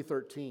Galatians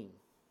 3:13.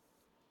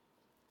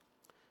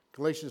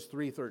 Galatians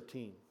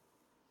 3:13.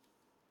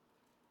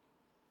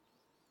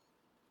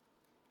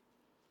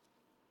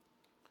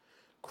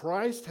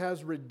 Christ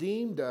has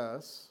redeemed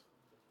us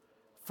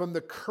from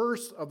the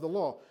curse of the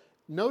law.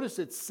 Notice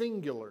it's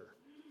singular.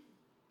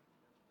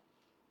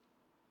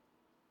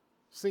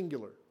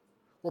 Singular.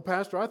 Well,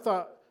 Pastor, I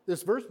thought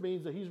this verse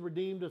means that he's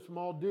redeemed us from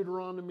all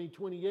Deuteronomy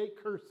 28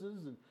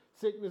 curses and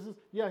sicknesses.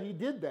 Yeah, he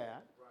did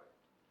that.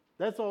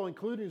 That's all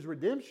including his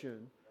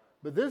redemption.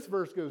 But this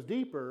verse goes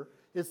deeper.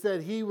 It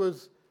said he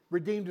was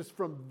redeemed us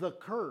from the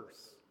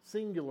curse,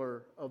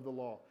 singular, of the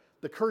law.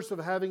 The curse of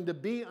having to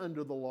be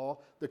under the law,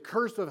 the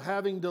curse of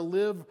having to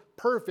live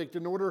perfect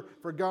in order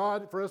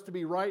for us to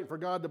be right, for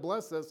God to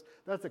bless us.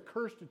 That's a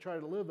curse to try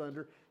to live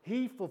under.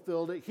 He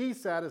fulfilled it. He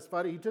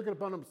satisfied it. He took it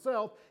upon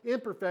himself in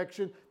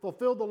perfection,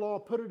 fulfilled the law,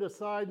 put it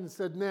aside, and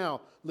said,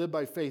 now live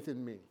by faith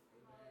in me.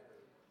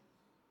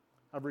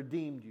 I've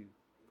redeemed you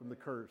from the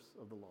curse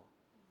of the law.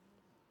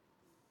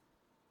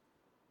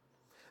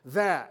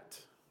 That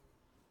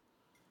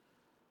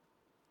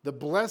the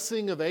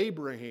blessing of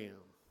Abraham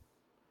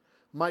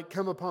might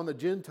come upon the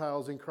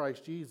Gentiles in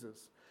Christ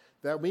Jesus,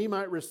 that we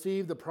might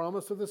receive the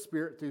promise of the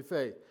Spirit through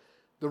faith.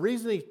 The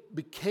reason he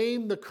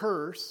became the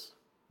curse,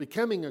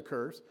 becoming a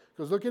curse,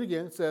 because look at it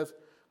again, it says,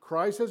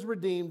 Christ has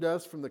redeemed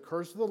us from the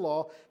curse of the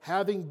law,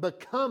 having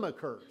become a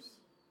curse.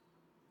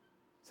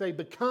 Say,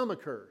 become a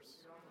curse.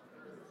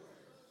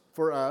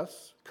 For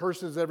us,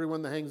 curses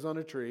everyone that hangs on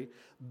a tree,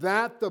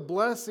 that the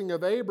blessing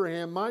of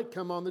Abraham might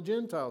come on the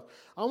Gentiles.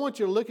 I want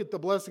you to look at the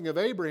blessing of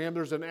Abraham.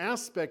 There's an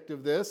aspect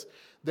of this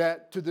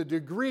that to the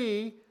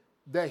degree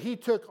that he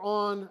took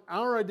on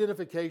our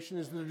identification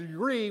is the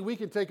degree we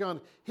can take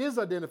on his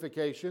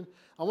identification.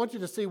 I want you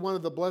to see one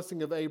of the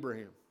blessing of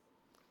Abraham.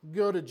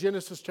 Go to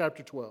Genesis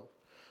chapter 12.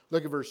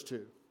 Look at verse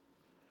 2.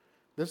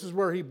 This is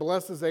where he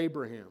blesses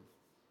Abraham.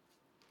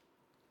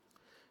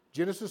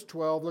 Genesis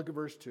 12, look at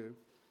verse 2.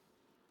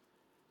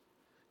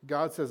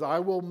 God says, I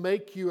will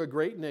make you a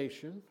great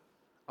nation.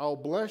 I'll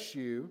bless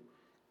you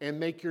and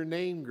make your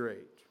name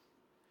great.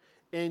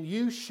 And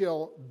you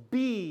shall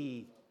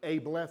be a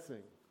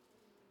blessing.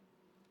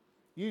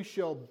 You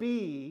shall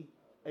be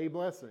a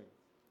blessing.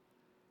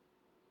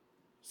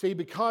 See,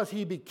 because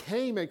he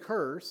became a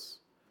curse,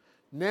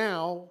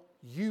 now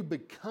you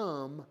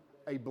become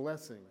a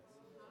blessing.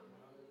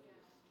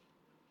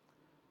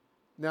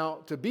 Now,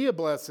 to be a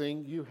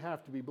blessing, you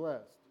have to be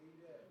blessed.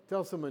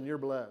 Tell someone you're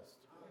blessed.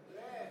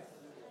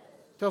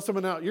 Tell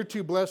someone out, you're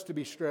too blessed to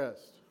be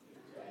stressed.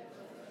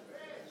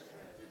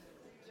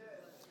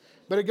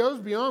 But it goes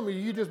beyond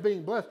you just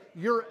being blessed.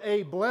 You're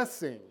a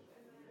blessing.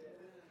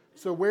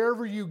 So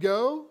wherever you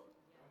go,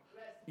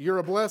 you're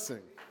a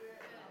blessing.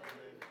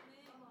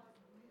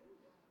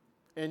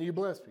 And you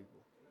bless people.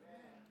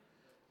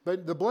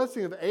 But the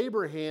blessing of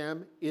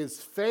Abraham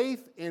is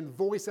faith and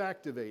voice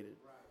activated.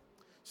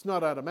 It's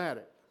not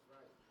automatic.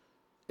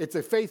 It's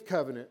a faith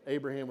covenant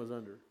Abraham was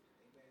under.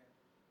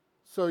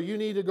 So you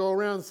need to go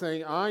around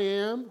saying, I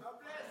am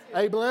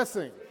a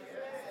blessing.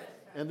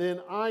 And then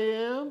I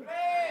am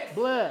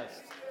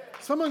blessed.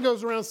 Someone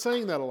goes around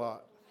saying that a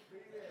lot.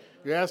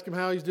 You ask him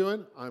how he's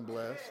doing? I'm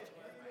blessed.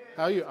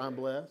 How are you? I'm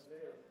blessed.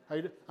 How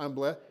you doing? I'm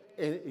blessed.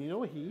 And you know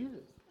what? He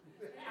is.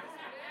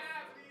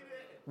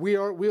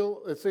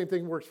 The same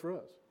thing works for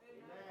us.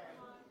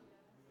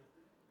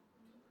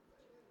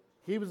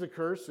 He was a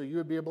curse, so you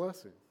would be a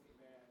blessing.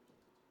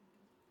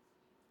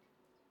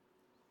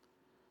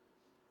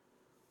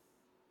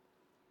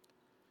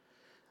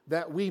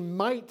 That we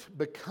might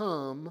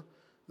become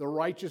the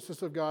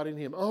righteousness of God in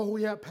him. Oh,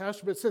 yeah,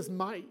 Pastor, but it says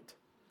might.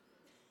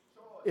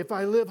 If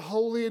I live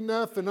holy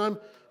enough and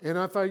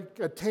if I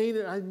attain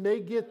it, I may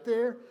get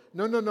there.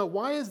 No.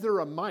 Why is there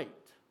a might?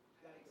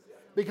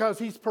 Because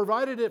he's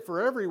provided it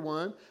for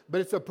everyone,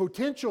 but it's a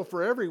potential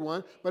for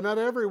everyone, but not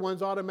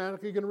everyone's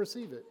automatically going to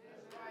receive it.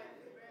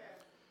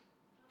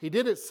 He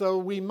did it so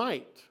we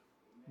might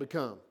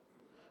become.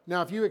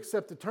 Now, if you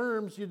accept the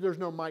terms, there's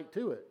no might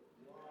to it.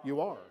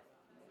 You are.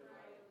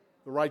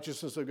 The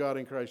righteousness of God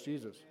in Christ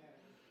Jesus.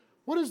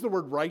 What does the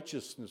word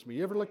righteousness mean?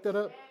 You ever look that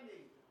up?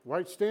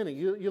 Right standing.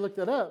 You look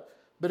that up.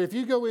 But if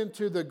you go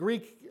into the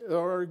Greek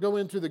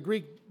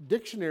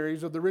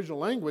dictionaries of the original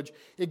language,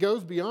 it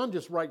goes beyond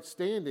just right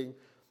standing.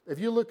 If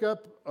you look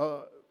up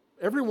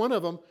every one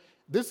of them,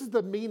 this is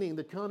the meaning,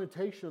 the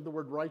connotation of the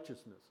word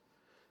righteousness.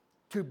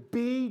 To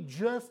be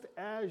just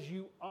as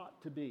you ought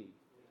to be.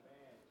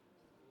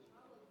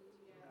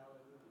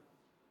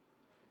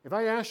 If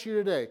I ask you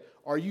today,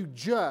 are you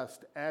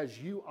just as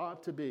you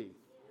ought to be?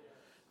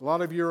 A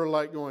lot of you are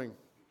like going,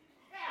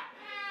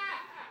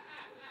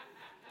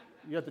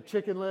 you got the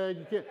chicken leg,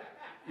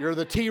 you're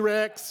the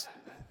T-Rex.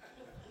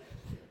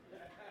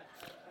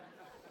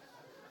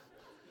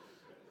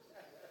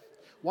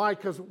 Why?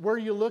 Because where are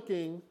you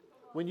looking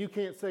when you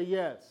can't say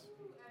yes?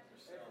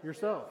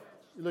 Yourself.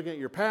 You're looking at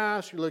your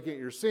past, you're looking at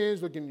your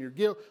sins, looking at your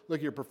guilt,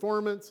 looking at your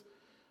performance.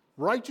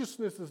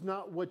 Righteousness is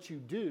not what you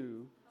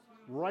do.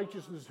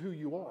 Righteousness is who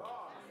you are.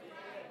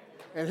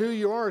 And who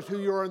you are is who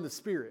you are in the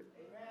Spirit.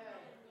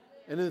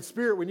 And in the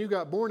spirit, when you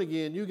got born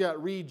again, you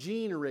got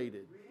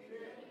regenerated.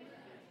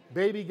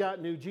 Baby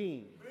got new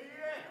genes.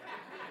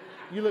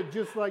 You look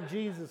just like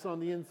Jesus on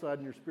the inside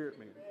in your spirit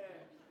man.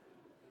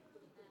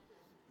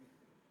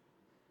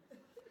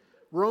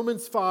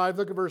 Romans 5,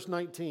 look at verse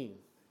 19.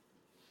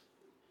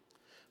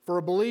 For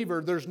a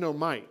believer, there's no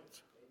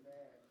might.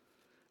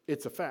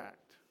 It's a fact.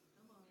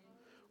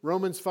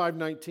 Romans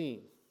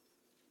 5:19.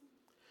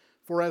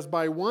 For as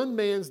by one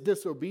man's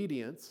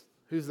disobedience,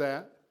 who's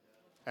that?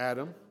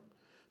 Adam.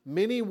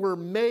 Many were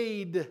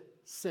made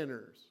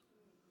sinners.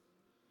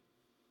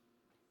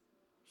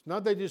 It's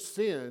not they just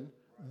sinned,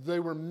 they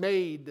were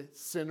made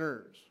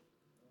sinners.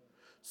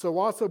 So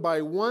also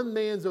by one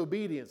man's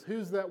obedience,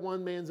 who's that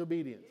one man's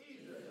obedience?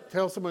 Jesus.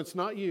 Tell someone it's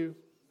not you.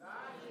 Not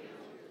you.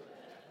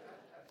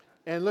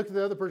 And look at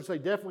the other person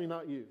and say, definitely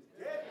not you.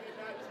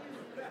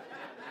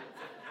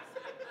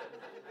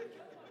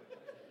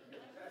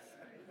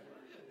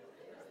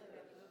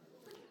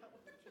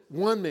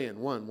 One man,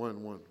 one.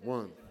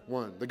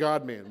 The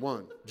God man,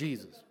 one.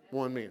 Jesus,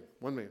 one man.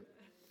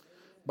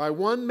 By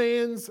one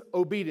man's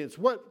obedience.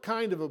 What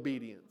kind of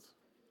obedience?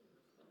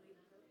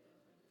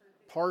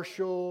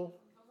 Partial.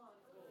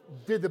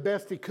 Did the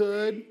best he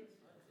could.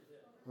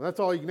 Well, that's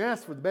all you can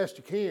ask for, the best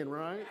you can,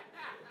 right?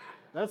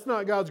 That's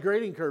not God's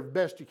grading curve,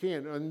 best you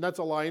can. And that's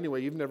a lie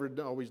anyway. You've never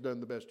always done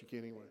the best you can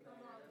anyway.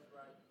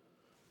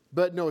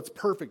 But no, it's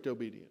perfect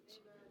obedience.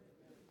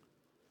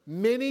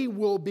 Many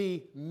will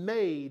be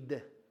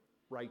made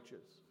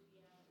righteous.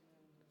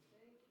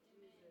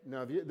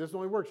 Now, this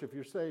only works if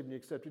you're saved and you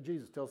accepted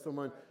Jesus. Tell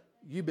someone,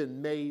 you've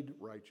been made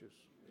righteous.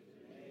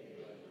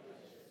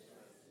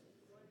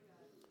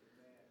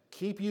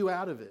 Keep you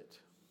out of it.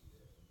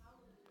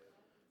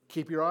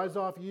 Keep your eyes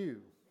off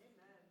you.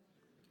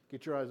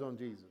 Get your eyes on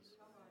Jesus.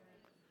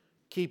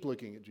 Keep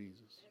looking at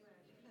Jesus.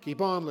 Keep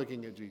on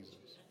looking at Jesus.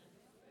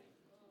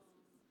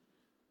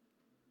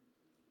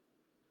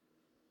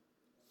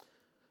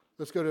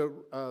 Let's go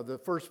to the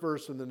first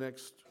verse in the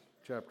next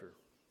chapter,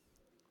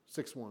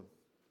 6:1.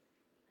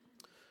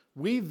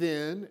 We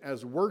then,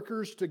 as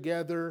workers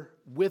together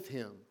with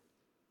him.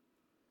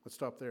 Let's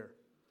stop there.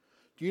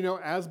 Do you know,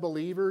 as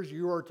believers,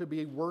 you are to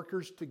be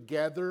workers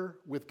together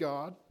with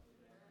God?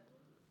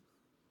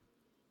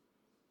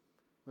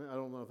 I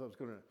don't know if that's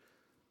going to...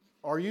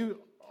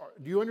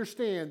 Do you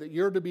understand that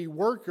you're to be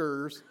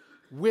workers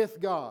with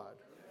God?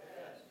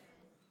 Yes.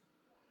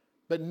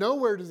 But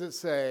nowhere does it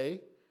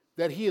say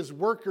that he is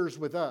workers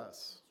with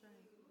us.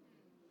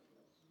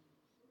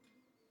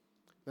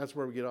 That's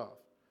where we get off.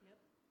 Yep.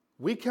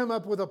 We come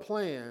up with a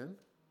plan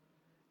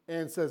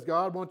and says,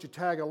 God, why don't you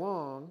tag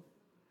along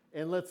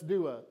and let's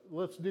do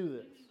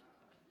this.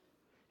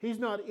 He's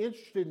not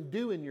interested in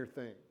doing your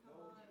thing.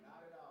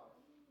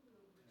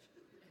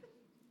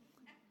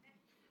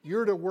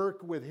 You're to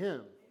work with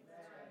him.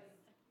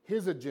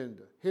 His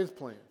agenda, his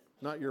plan,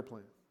 not your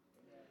plan.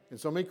 And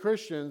so many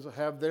Christians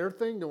have their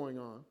thing going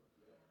on.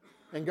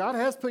 And God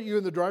has put you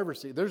in the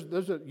driver's seat.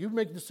 You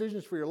make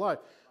decisions for your life.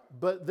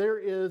 But there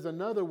is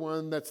another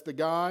one that's the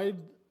guide,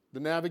 the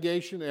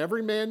navigation.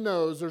 Every man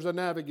knows there's a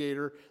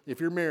navigator. If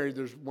you're married,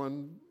 there's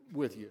one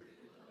with you.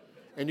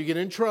 And you get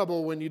in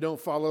trouble when you don't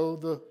follow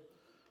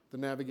the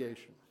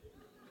navigation.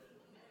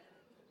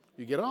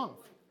 You get off.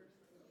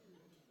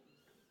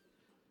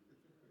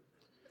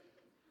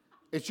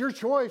 It's your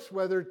choice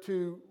whether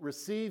to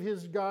receive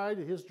his guide,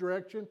 his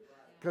direction,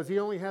 because he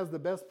only has the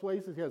best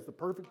places. He has the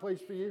perfect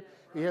place for you.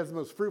 He has the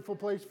most fruitful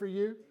place for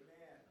you.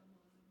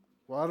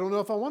 Well, I don't know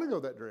if I want to go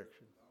that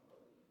direction.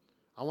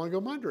 I want to go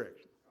my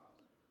direction.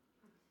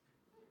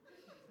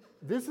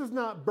 This is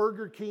not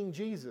Burger King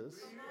Jesus,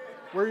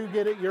 where you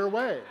get it your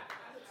way.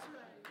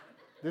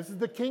 This is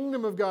the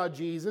kingdom of God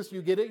Jesus.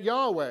 You get it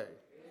Yahweh.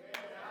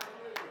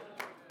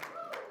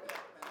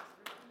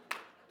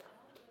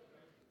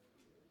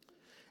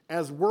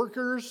 As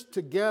workers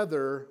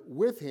together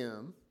with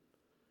him,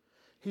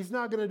 he's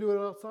not going to do it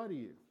outside of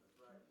you.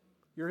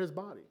 You're his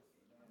body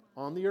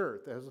on the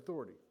earth that has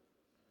authority.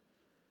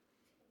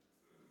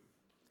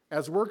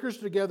 As workers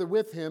together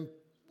with him,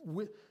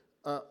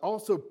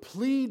 also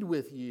plead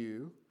with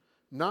you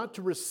not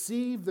to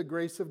receive the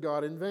grace of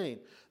God in vain.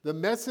 The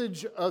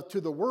message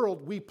to the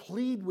world, we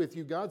plead with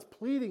you. God's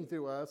pleading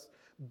through us,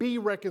 be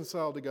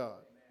reconciled to God.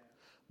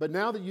 But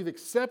now that you've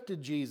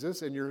accepted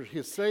Jesus and you're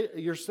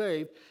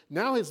saved,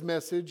 now his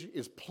message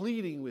is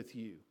pleading with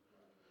you.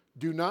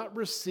 Do not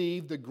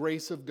receive the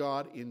grace of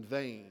God in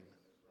vain.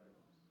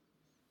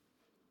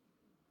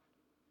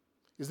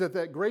 Is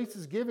that grace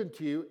is given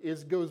to you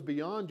goes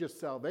beyond just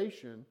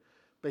salvation,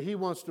 but he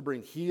wants to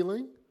bring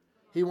healing.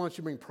 He wants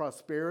to bring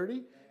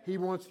prosperity. He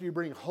wants to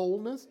bring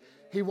wholeness.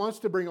 He wants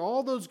to bring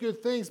all those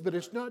good things, but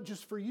it's not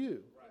just for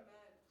you.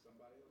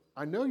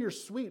 I know you're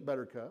sweet,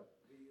 Buttercup.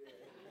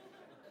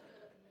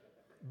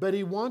 But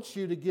he wants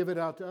you to give it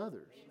out to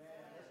others.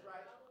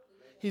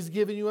 He's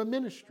given you a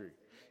ministry.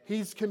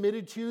 He's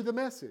committed to you the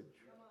message.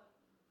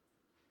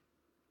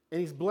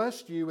 And he's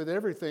blessed you with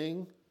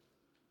everything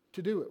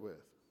to do it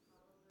with.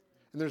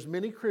 And there's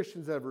many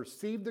Christians that have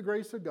received the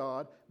grace of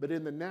God, but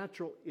in the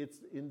natural, it's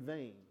in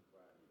vain.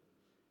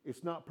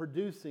 It's not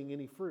producing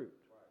any fruit.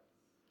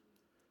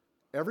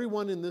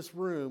 Everyone in this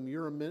room,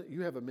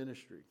 you have a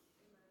ministry.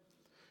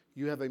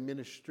 You have a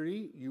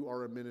ministry, you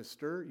are a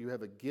minister, you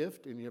have a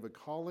gift, and you have a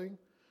calling.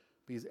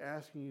 But He's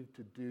asking you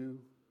to do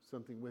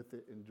something with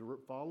it and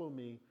follow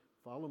me,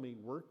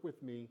 work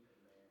with me,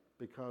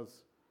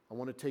 because I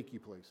want to take you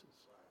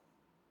places.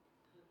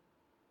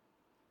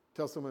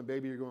 Tell someone,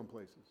 baby, you're going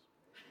places.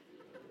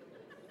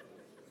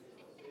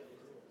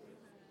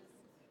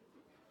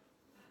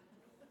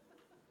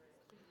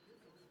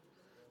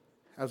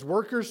 As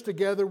workers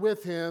together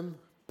with Him,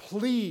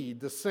 plead,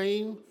 the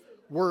same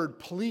word,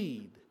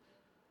 plead.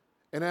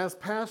 And as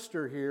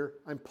pastor here,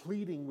 I'm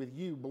pleading with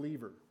you,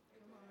 believer.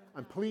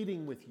 I'm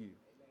pleading with you.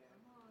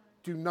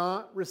 Do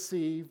not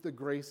receive the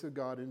grace of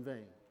God in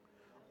vain.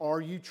 Are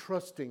you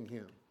trusting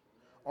Him?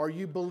 Are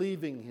you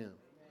believing Him?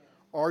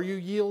 Are you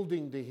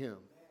yielding to Him?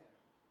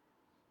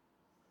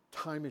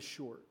 Time is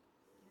short.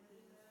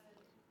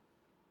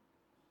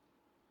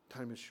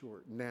 Time is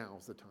short.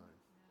 Now's the time.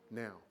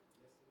 Now.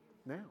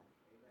 Now.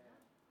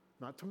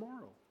 Not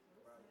tomorrow.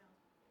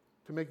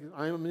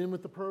 I am in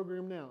with the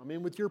program now. I'm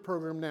in with your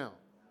program now.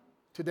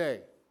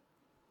 Today.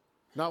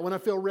 Not when I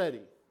feel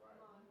ready.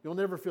 You'll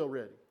never feel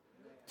ready.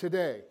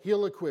 Today.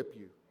 He'll equip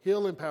you.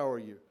 He'll empower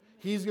you.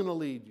 He's going to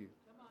lead you.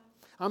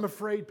 I'm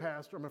afraid,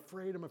 Pastor. I'm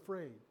afraid.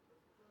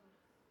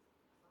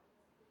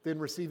 Then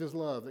receive His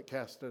love that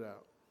casts it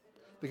out.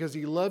 Because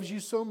He loves you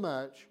so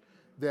much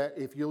that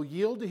if you'll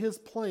yield to His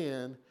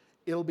plan,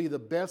 it'll be the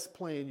best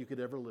plan you could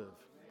ever live.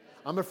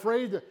 I'm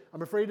afraid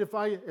if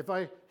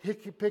I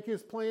pick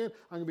His plan,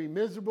 I'm going to be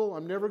miserable.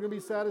 I'm never going to be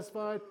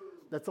satisfied.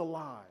 That's a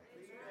lie.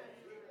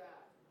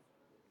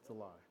 It's a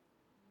lie.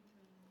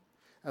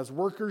 As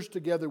workers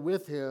together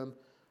with Him,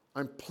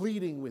 I'm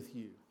pleading with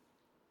you.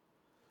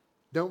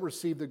 Don't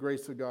receive the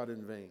grace of God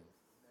in vain.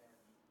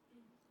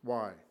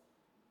 Why?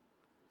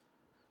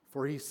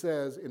 For He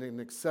says, in an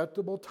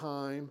acceptable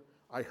time,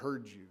 I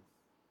heard you.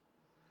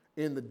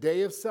 In the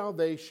day of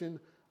salvation,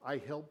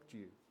 I helped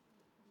you.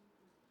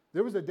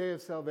 There was a day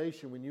of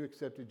salvation when you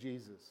accepted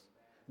Jesus.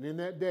 And in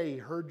that day, He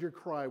heard your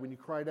cry. When you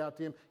cried out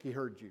to Him, He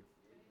heard you.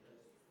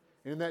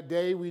 And in that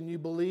day when you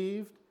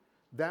believed,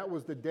 that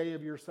was the day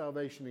of your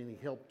salvation, and He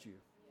helped you.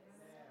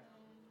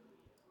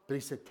 But He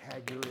said,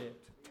 tag your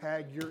it.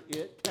 Tag your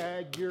it.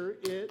 Tag your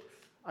it.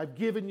 I've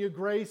given you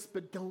grace,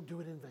 but don't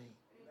do it in vain.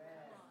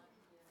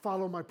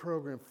 Follow my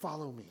program.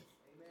 Follow me.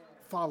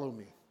 Follow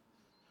me.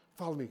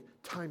 Follow me.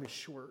 Time is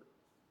short.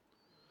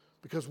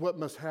 Because what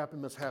must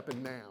happen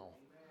now.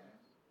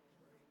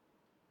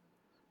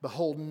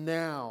 Behold,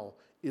 now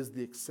is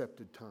the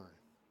accepted time.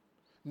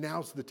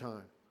 Now's the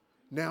time.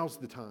 Now's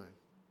the time.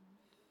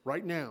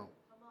 Right now.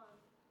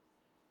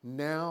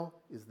 Now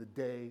is the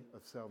day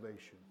of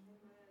salvation.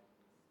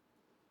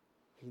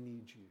 He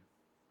needs you.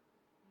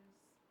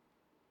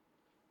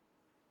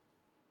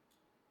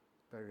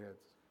 Bow your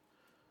heads.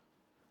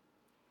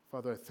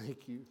 Father, I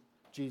thank you,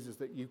 Jesus,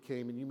 that you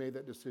came and you made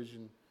that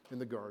decision in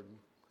the garden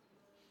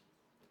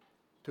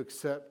to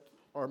accept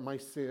my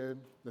sin,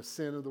 the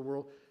sin of the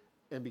world,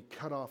 and be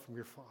cut off from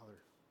your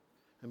Father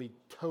and be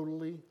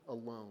totally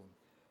alone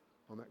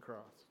on that cross.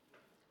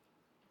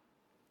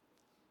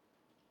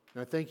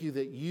 And I thank you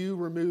that you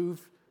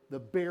removed the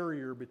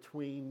barrier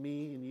between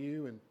me and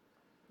you,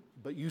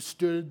 but you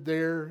stood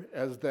there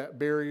as that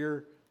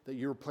barrier that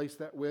you replaced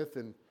that with,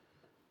 and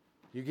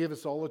you give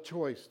us all a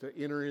choice to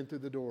enter in through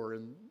the door.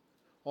 And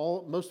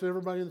most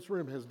everybody in this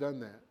room has done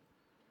that.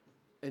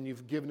 And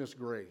you've given us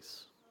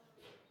grace.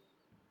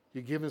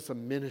 You've given us a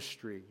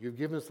ministry. You've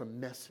given us a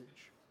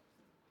message.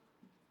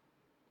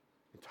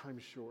 And time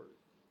is short.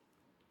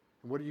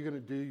 And what are you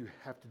going to do? You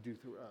have to do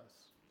through us.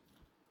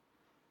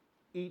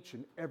 Each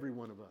and every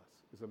one of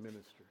us is a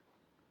minister.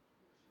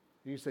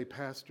 And you say,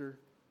 Pastor,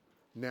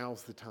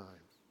 now's the time.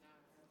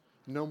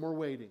 No more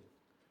waiting.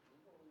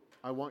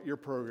 I want your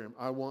program.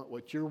 I want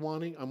what you're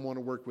wanting. I want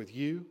to work with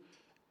you.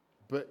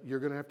 But you're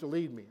going to have to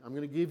lead me. I'm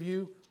going to give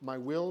you my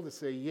will to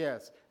say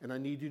yes. And I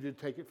need you to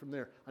take it from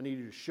there. I need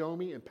you to show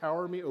me,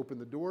 empower me, open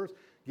the doors,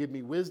 give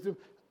me wisdom.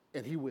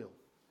 And He will.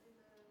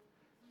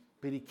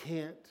 But He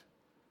can't.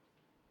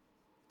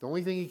 The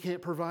only thing He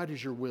can't provide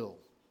is your will.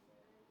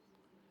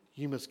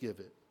 You must give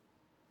it.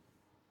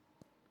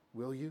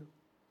 Will you?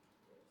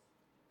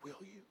 Will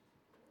you?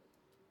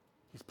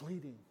 He's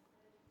pleading.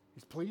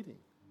 He's pleading.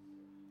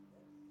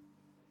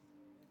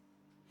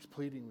 He's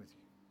pleading with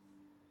you.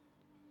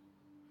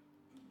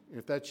 And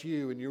if that's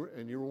you and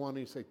you're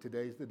wanting to say,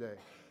 today's the day,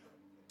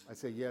 I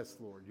say, yes,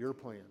 Lord, your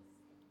plan.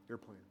 Your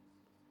plan.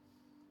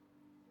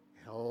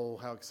 And oh,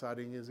 how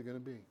exciting is it going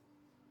to be?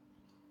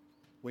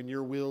 When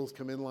your wills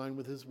come in line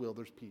with His will,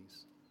 there's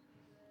peace.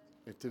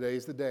 If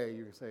today's the day,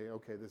 you're going to say,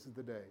 okay, this is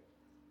the day.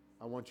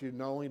 I want you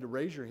not only to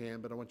raise your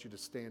hand, but I want you to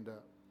stand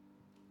up.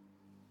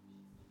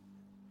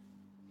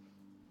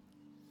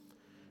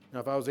 Now,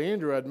 if I was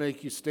Andrew, I'd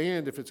make you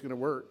stand if it's going to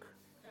work.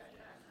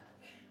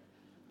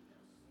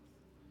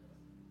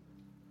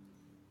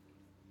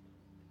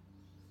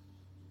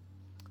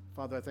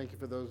 Father, I thank you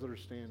for those that are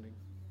standing.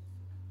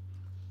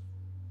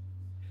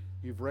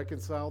 You've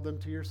reconciled them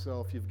to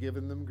yourself. You've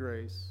given them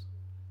grace.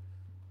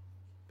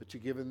 But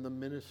you've given them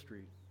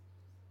ministry.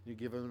 You've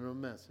given them a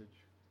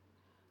message.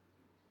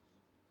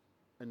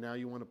 And now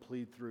you want to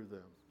plead through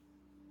them.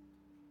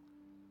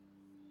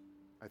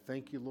 I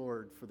thank you,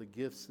 Lord, for the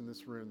gifts in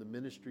this room, the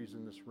ministries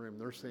in this room.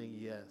 They're saying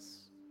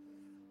yes.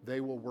 They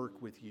will work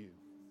with you.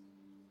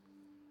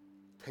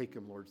 Take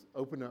them, Lord.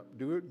 Open up.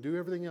 Do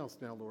everything else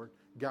now, Lord.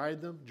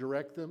 Guide them,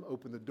 direct them,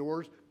 open the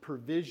doors,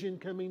 provision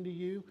coming to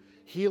you,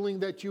 healing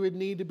that you would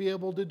need to be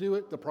able to do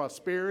it, the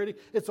prosperity.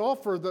 It's all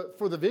for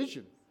the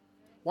vision.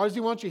 Why does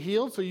He want you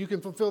healed? So you can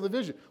fulfill the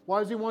vision.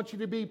 Why does He want you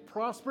to be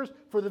prosperous?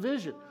 For the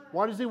vision.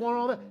 Why does He want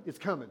all that? It's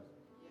coming.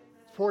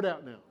 It's poured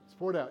out now. It's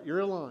poured out.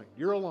 You're aligned.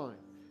 You're aligned.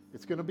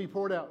 It's going to be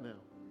poured out now.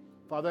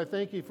 Father, I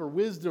thank you for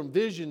wisdom,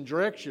 vision,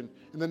 direction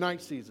in the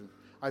night season.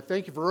 I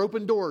thank you for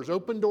open doors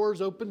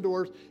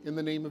in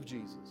the name of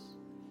Jesus.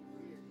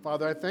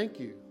 Father, I thank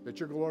you that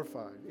you're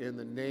glorified in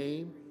the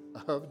name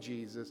of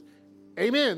Jesus. Amen.